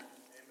longer.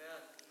 Amen.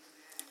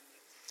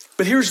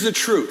 But here's the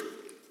truth.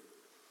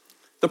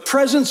 The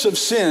presence of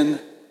sin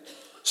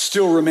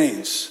still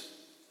remains,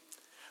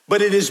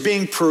 but it is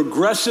being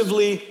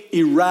progressively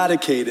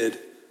eradicated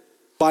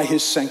by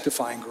his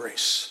sanctifying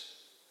grace.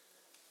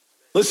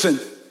 Listen,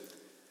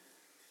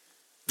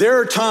 there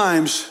are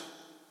times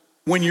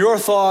when your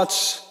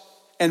thoughts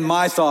and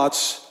my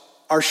thoughts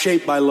are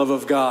shaped by love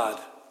of God,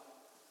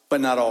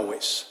 but not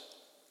always.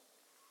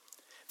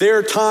 There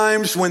are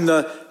times when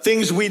the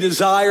things we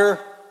desire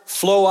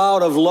flow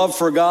out of love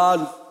for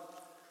God,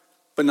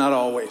 but not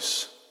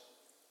always.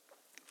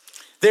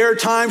 There are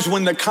times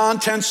when the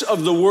contents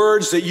of the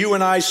words that you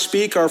and I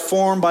speak are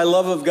formed by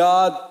love of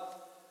God,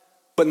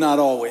 but not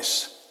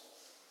always.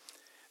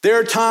 There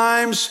are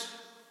times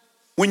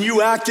when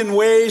you act in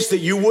ways that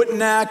you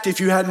wouldn't act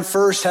if you hadn't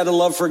first had a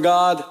love for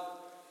God,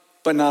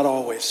 but not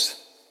always.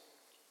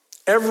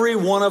 Every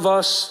one of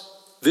us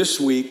this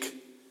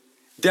week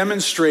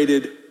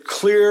demonstrated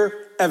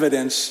clear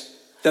evidence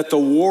that the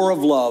war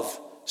of love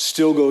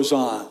still goes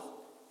on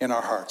in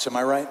our hearts. Am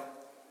I right?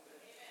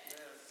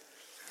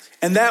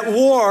 And that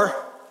war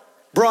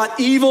brought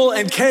evil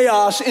and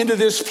chaos into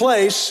this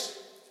place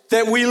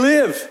that we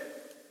live.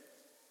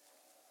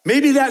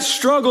 Maybe that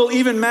struggle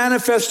even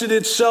manifested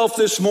itself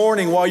this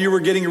morning while you were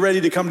getting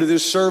ready to come to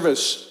this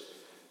service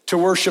to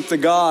worship the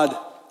God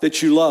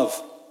that you love.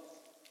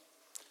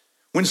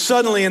 When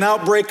suddenly an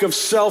outbreak of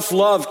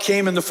self-love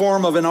came in the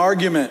form of an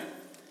argument,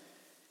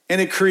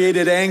 and it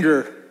created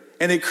anger,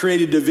 and it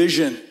created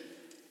division,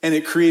 and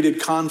it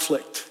created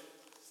conflict.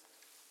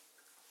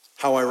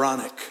 How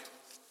ironic.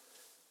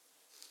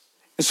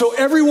 And so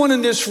everyone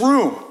in this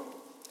room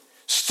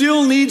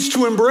still needs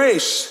to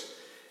embrace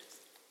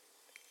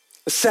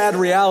a sad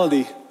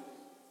reality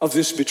of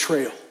this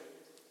betrayal,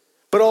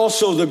 but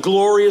also the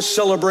glorious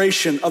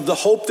celebration of the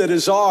hope that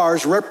is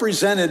ours,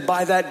 represented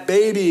by that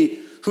baby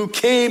who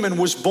came and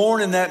was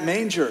born in that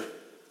manger.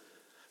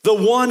 The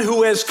one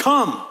who has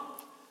come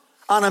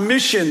on a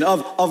mission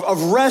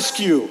of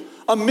rescue,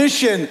 a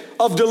mission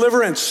of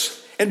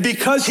deliverance. And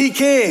because he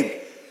came,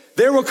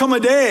 there will come a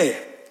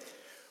day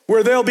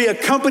where there'll be a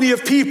company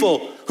of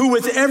people who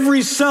with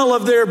every cell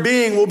of their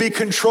being will be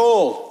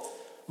controlled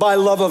by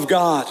love of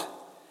God.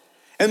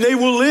 And they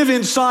will live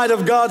inside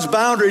of God's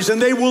boundaries,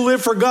 and they will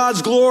live for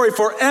God's glory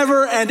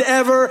forever and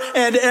ever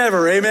and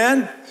ever.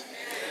 Amen?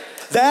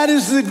 That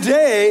is the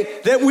day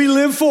that we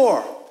live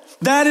for.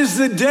 That is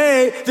the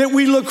day that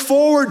we look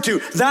forward to.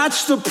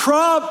 That's the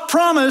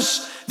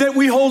promise that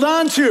we hold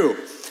on to.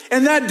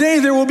 And that day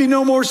there will be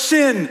no more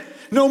sin,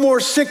 no more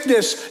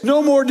sickness,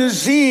 no more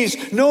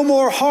disease, no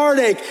more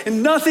heartache,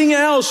 and nothing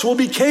else will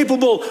be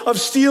capable of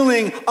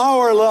stealing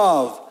our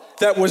love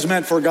that was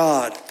meant for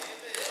God.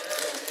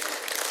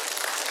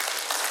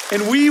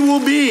 And we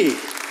will be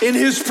in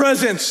his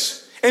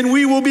presence, and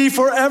we will be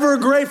forever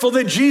grateful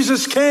that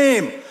Jesus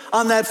came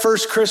on that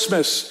first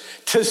Christmas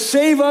to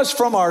save us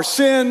from our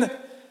sin,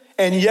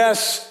 and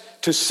yes,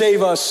 to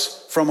save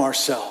us from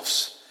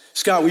ourselves.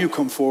 Scott, will you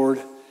come forward?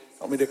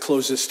 Help me to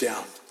close this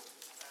down.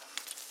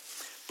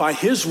 By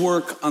his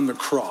work on the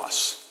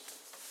cross,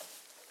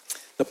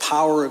 the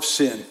power of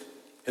sin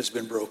has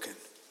been broken.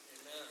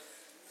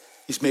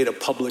 He's made a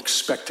public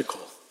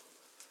spectacle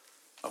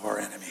of our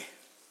enemy,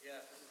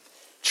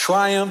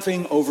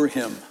 triumphing over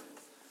him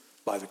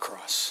by the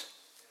cross.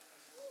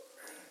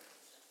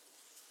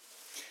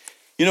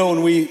 You know,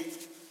 when we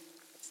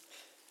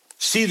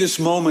see this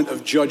moment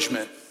of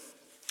judgment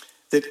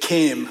that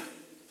came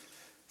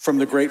from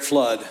the great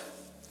flood,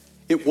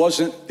 it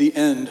wasn't the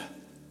end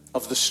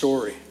of the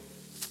story.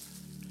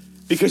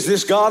 Because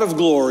this God of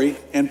glory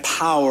and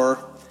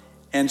power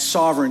and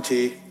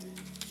sovereignty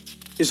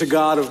is a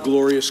God of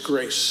glorious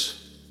grace.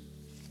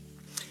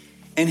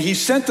 And he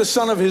sent the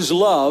Son of his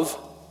love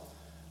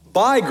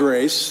by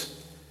grace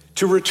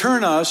to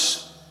return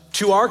us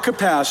to our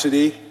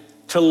capacity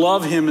to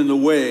love him in the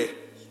way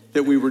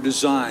that we were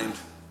designed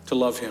to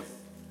love him.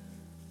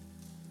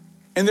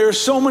 And there are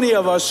so many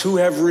of us who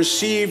have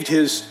received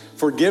his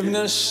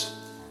forgiveness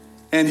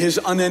and his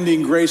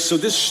unending grace. So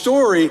this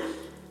story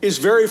is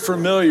very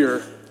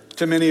familiar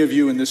to many of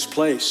you in this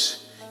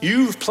place.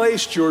 You've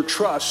placed your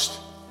trust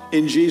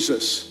in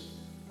Jesus.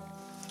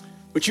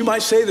 But you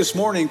might say this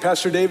morning,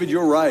 Pastor David,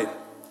 you're right.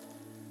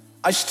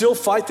 I still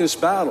fight this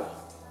battle.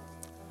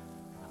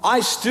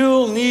 I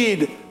still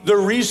need the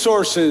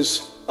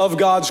resources of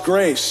God's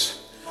grace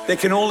that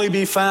can only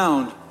be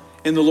found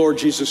in the Lord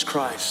Jesus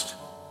Christ.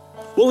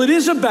 Well, it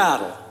is a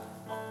battle.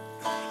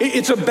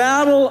 It's a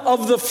battle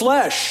of the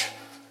flesh.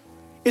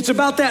 It's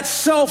about that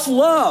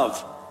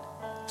self-love.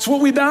 It's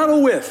what we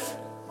battle with.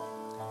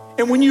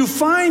 And when you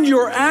find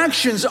your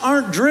actions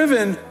aren't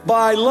driven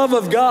by love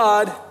of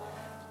God,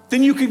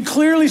 then you can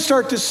clearly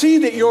start to see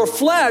that your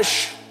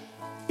flesh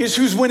is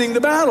who's winning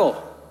the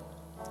battle.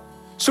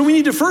 So we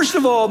need to, first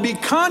of all, be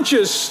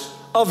conscious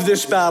of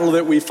this battle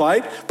that we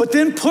fight, but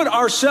then put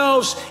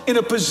ourselves in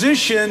a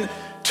position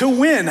to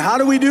win. How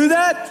do we do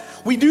that?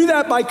 We do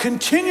that by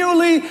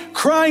continually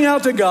crying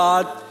out to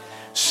God,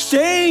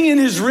 staying in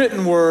his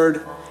written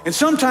word, and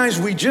sometimes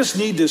we just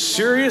need to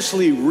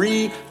seriously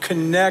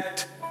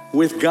reconnect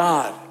with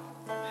God.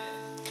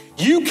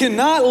 You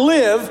cannot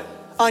live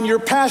on your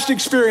past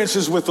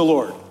experiences with the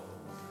Lord.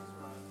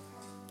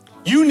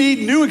 You need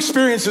new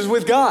experiences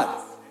with God.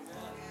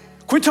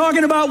 Quit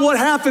talking about what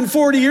happened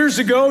 40 years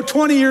ago,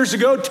 20 years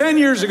ago, 10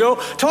 years ago.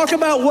 Talk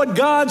about what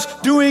God's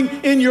doing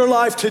in your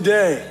life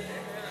today.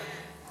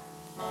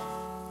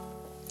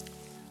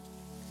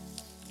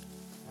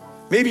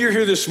 Maybe you're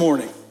here this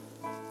morning,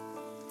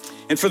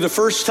 and for the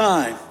first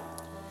time,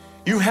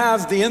 you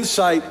have the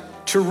insight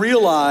to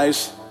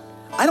realize,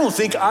 I don't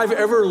think I've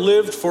ever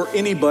lived for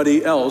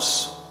anybody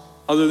else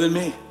other than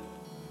me.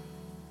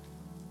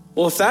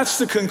 Well, if that's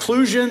the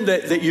conclusion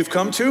that you've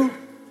come to,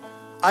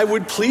 I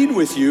would plead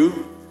with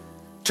you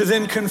to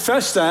then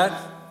confess that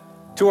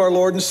to our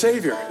Lord and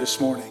Savior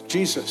this morning,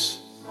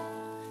 Jesus.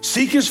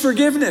 Seek his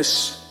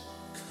forgiveness.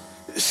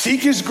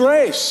 Seek his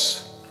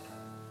grace.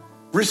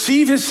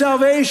 Receive his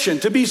salvation.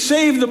 To be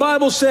saved, the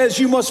Bible says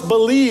you must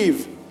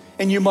believe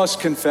and you must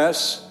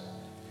confess.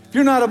 If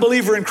you're not a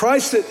believer in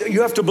Christ,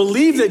 you have to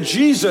believe that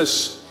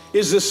Jesus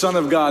is the Son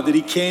of God, that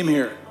he came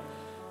here,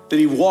 that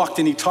he walked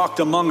and he talked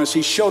among us.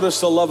 He showed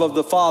us the love of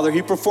the Father.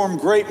 He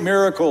performed great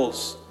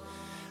miracles.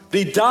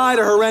 He died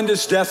a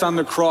horrendous death on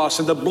the cross,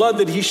 and the blood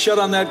that he shed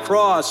on that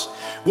cross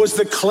was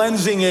the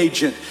cleansing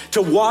agent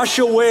to wash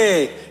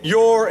away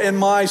your and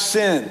my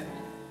sin.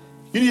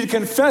 You need to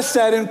confess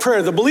that in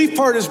prayer. The belief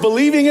part is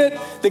believing it,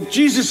 that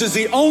Jesus is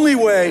the only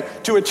way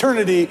to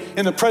eternity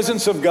in the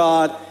presence of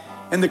God.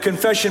 And the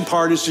confession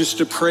part is just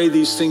to pray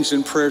these things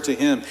in prayer to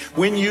him.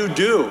 When you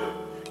do,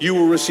 you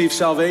will receive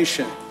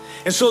salvation.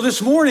 And so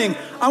this morning,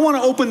 I want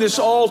to open this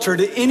altar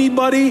to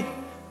anybody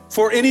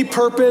for any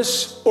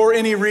purpose or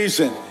any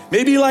reason.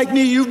 Maybe like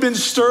me, you've been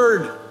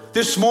stirred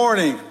this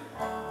morning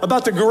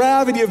about the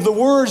gravity of the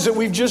words that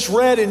we've just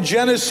read in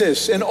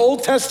Genesis, an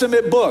Old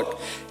Testament book,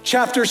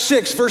 chapter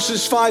 6,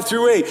 verses 5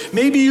 through 8.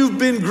 Maybe you've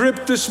been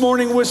gripped this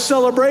morning with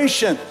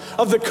celebration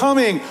of the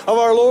coming of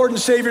our Lord and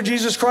Savior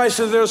Jesus Christ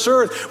to this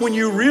earth, when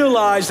you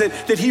realize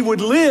that he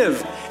would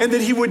live and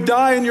that he would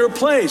die in your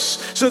place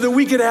so that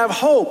we could have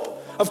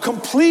hope of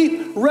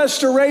complete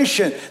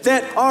restoration,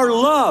 that our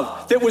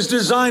love that was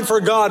designed for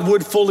God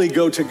would fully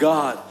go to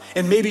God.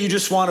 And maybe you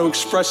just want to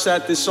express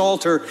that this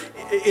altar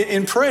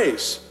in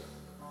praise.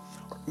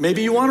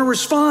 Maybe you want to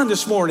respond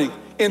this morning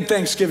in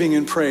thanksgiving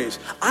and praise.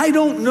 I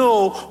don't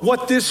know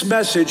what this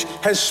message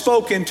has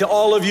spoken to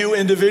all of you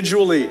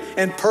individually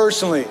and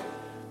personally,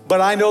 but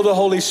I know the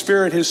Holy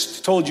Spirit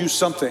has told you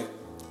something.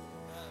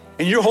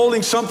 And you're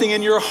holding something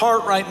in your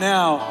heart right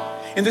now.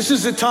 And this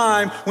is the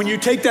time when you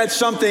take that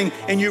something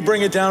and you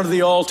bring it down to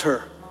the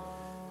altar.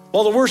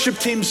 While the worship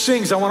team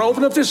sings, I want to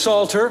open up this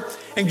altar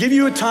and give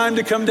you a time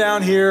to come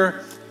down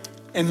here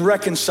and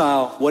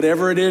reconcile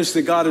whatever it is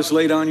that God has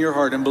laid on your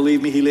heart. And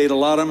believe me, He laid a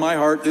lot on my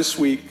heart this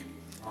week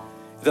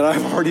that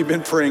I've already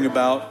been praying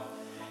about.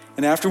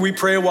 And after we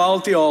pray a while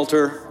at the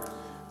altar,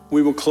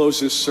 we will close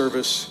this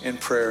service in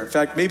prayer. In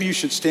fact, maybe you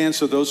should stand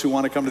so those who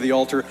want to come to the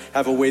altar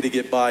have a way to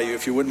get by you,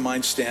 if you wouldn't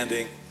mind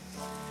standing.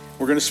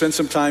 We're going to spend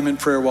some time in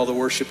prayer while the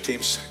worship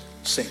team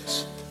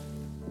sings.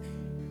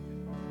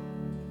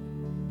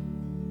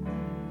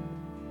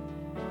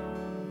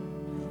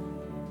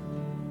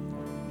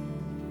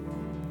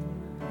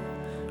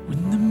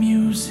 When the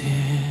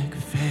music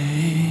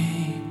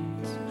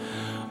fades,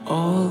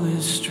 all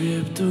is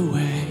stripped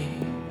away,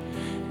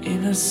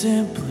 and I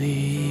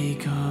simply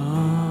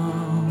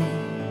come,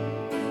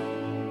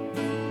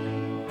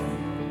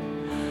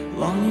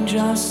 longing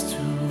just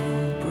to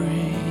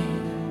bring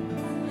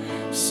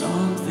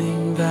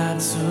something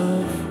that's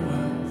of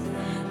worth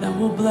that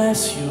will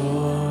bless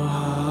your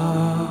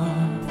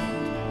heart.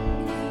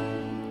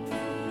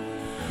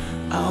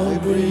 I'll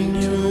bring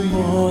you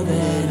more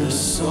than a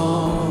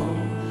song,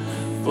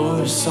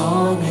 for a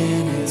song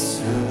in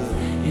itself,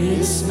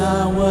 it's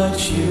not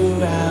what you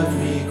have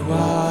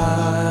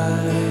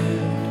required.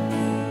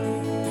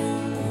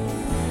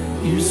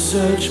 You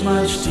search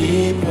much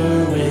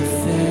deeper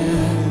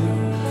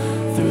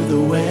within, through the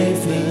way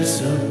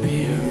things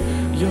appear.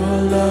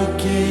 You're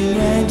looking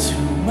into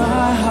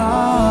my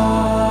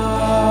heart.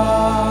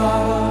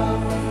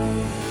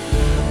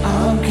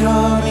 I'm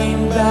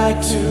coming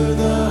back to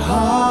the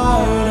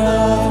heart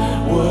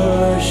of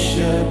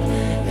worship.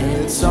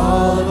 It's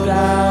all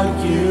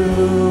about you.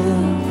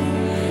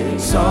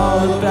 It's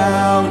all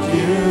about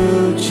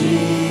you,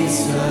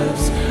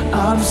 Jesus.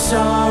 I'm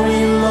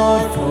sorry,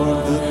 Lord,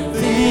 for the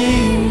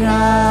thing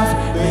I've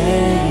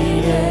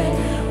made it.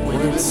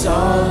 When it's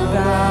all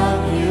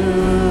about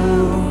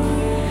you,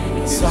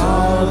 it's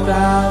all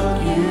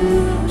about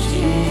you,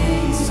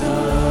 Jesus.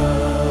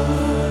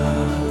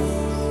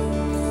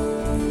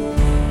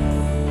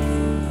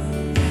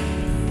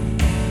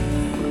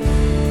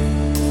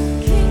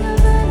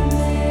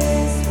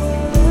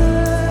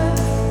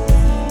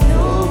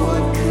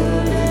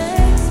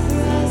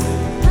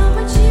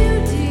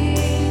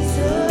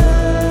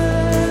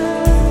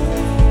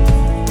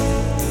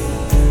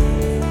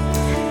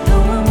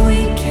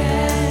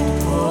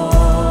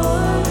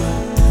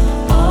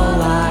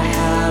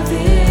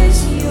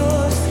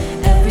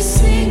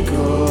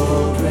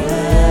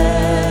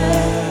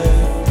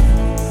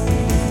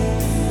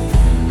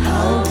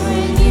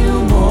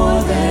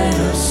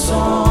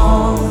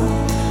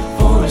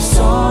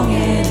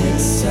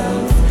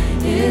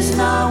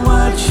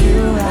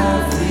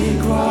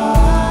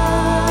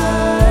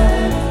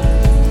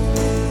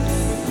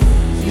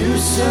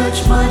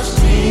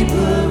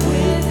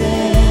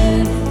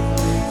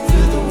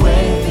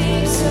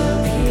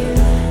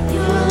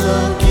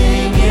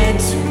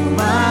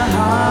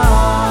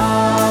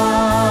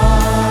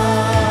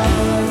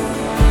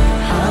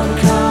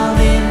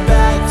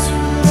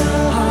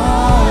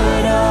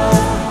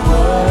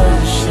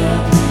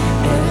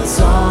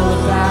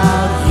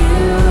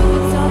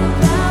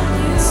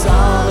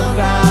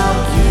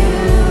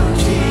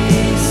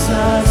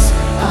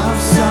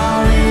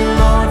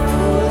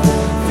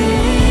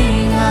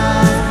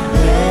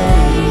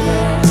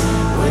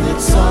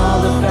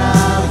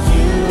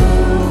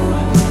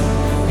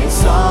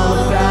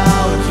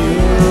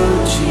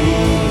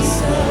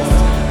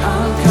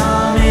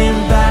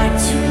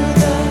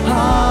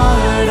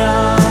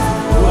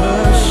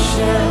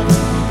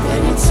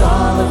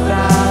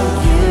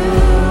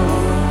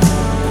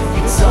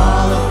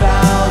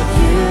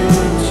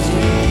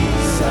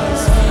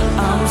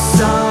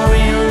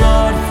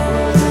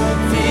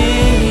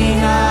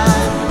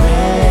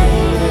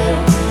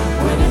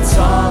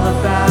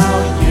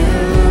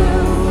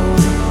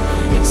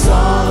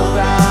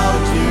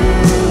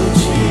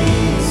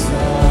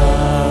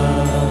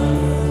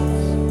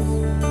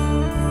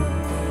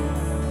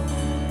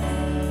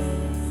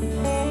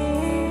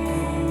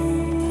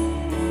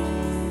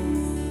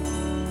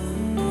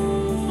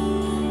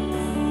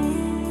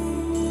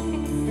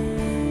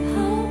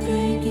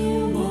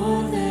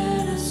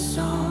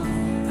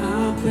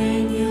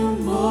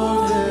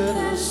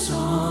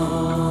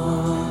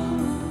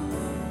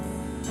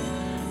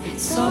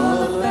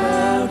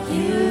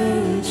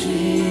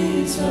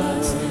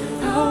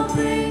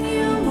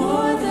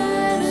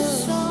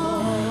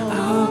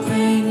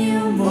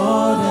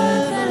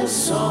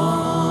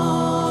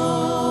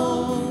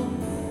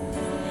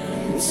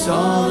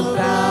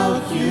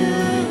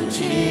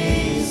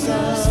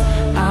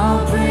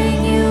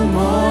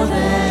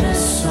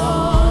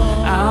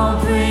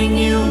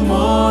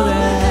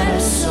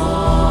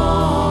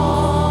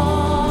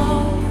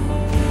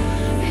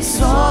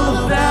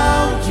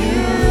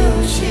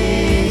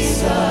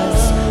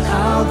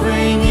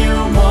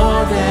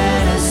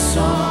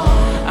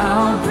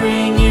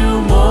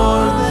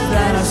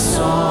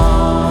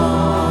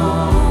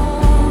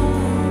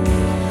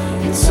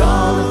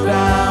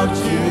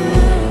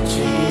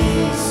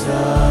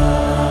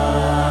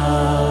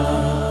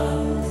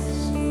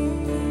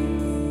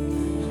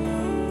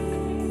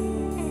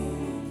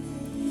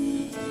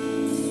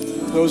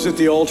 Those at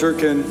the altar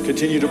can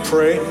continue to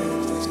pray.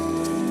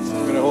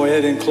 I'm going to go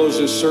ahead and close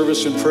this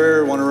service in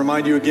prayer. I want to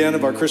remind you again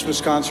of our Christmas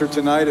concert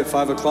tonight at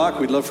 5 o'clock.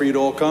 We'd love for you to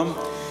all come.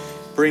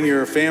 Bring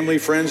your family,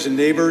 friends, and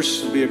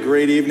neighbors. It'll be a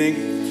great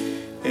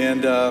evening.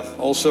 And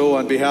also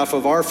on behalf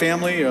of our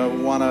family, I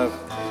want to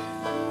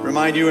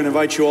remind you and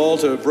invite you all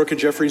to Brooke and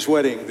Jeffrey's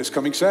wedding this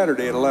coming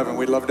Saturday at 11.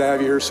 We'd love to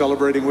have you here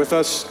celebrating with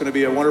us. It's going to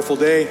be a wonderful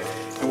day,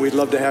 and we'd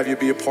love to have you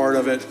be a part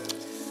of it.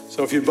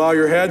 So if you bow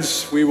your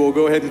heads, we will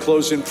go ahead and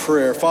close in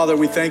prayer. Father,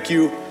 we thank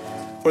you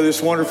for this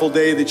wonderful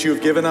day that you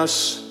have given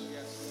us.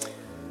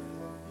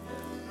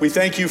 We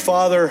thank you,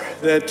 Father,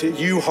 that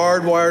you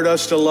hardwired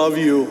us to love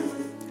you.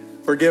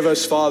 Forgive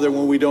us, Father,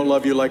 when we don't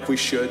love you like we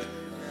should.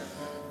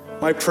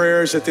 My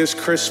prayer is that this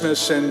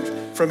Christmas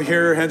and from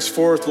here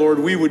henceforth, Lord,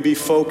 we would be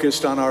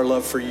focused on our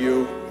love for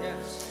you.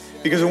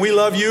 Because when we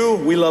love you,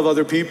 we love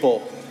other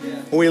people.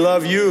 When we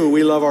love you,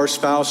 we love our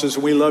spouses.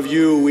 When we love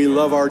you, we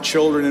love our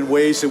children in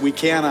ways that we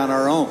can't on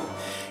our own.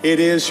 It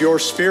is your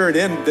spirit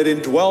that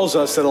indwells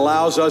us, that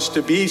allows us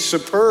to be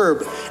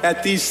superb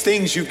at these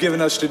things you've given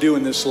us to do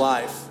in this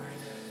life.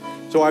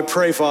 So I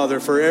pray,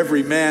 Father, for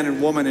every man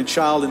and woman and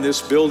child in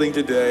this building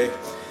today,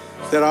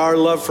 that our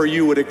love for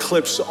you would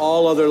eclipse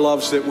all other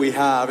loves that we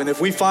have. And if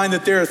we find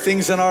that there are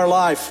things in our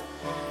life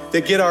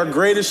that get our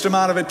greatest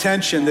amount of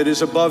attention that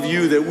is above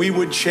you, that we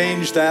would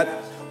change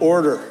that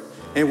order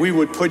and we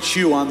would put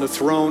you on the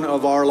throne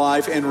of our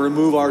life and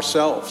remove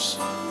ourselves.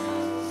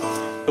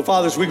 So,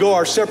 Father, as we go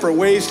our separate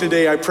ways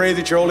today, I pray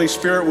that your Holy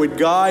Spirit would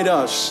guide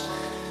us.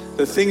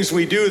 The things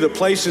we do, the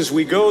places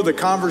we go, the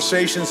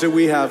conversations that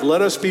we have,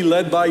 let us be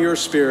led by your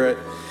Spirit.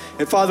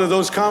 And Father,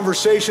 those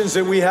conversations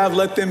that we have,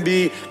 let them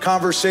be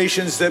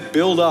conversations that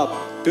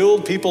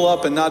build people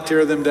up and not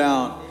tear them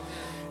down.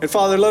 And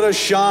Father, let us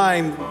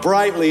shine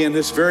brightly in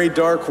this very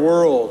dark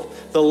world,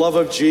 the love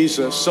of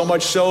Jesus, so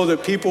much so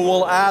that people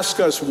will ask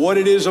us what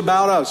it is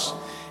about us.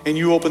 And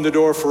you open the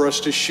door for us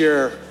to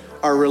share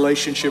our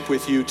relationship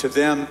with you to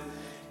them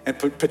and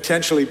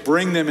potentially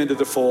bring them into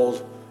the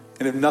fold.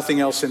 And if nothing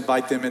else,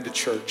 invite them into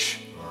church.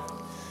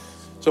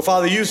 So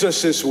Father, use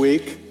us this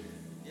week.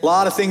 A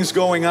lot of things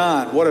going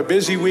on. What a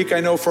busy week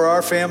I know for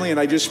our family. And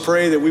I just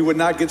pray that we would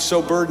not get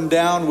so burdened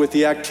down with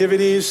the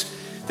activities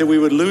that we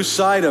would lose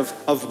sight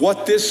of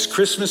what this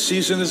Christmas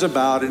season is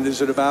about. And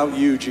is it about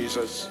you,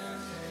 Jesus?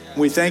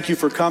 We thank you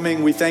for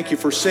coming. We thank you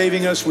for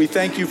saving us. We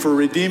thank you for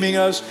redeeming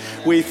us.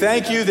 We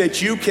thank you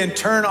that you can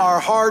turn our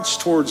hearts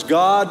towards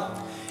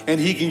God and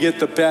he can get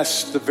the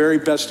best, the very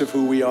best of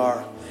who we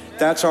are.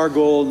 That's our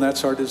goal and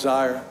that's our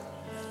desire.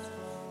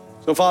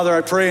 So Father,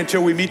 I pray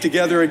until we meet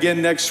together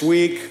again next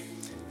week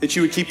that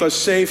you would keep us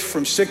safe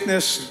from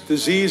sickness,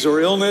 disease, or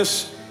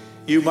illness.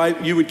 You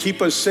would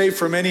keep us safe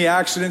from any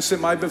accidents that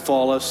might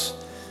befall us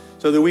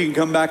so that we can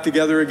come back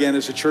together again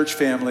as a church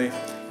family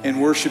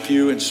and worship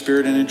you in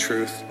spirit and in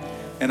truth.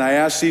 And I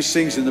ask these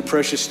things in the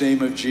precious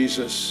name of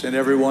Jesus. And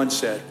everyone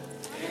said,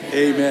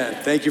 amen.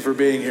 Thank you for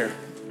being here.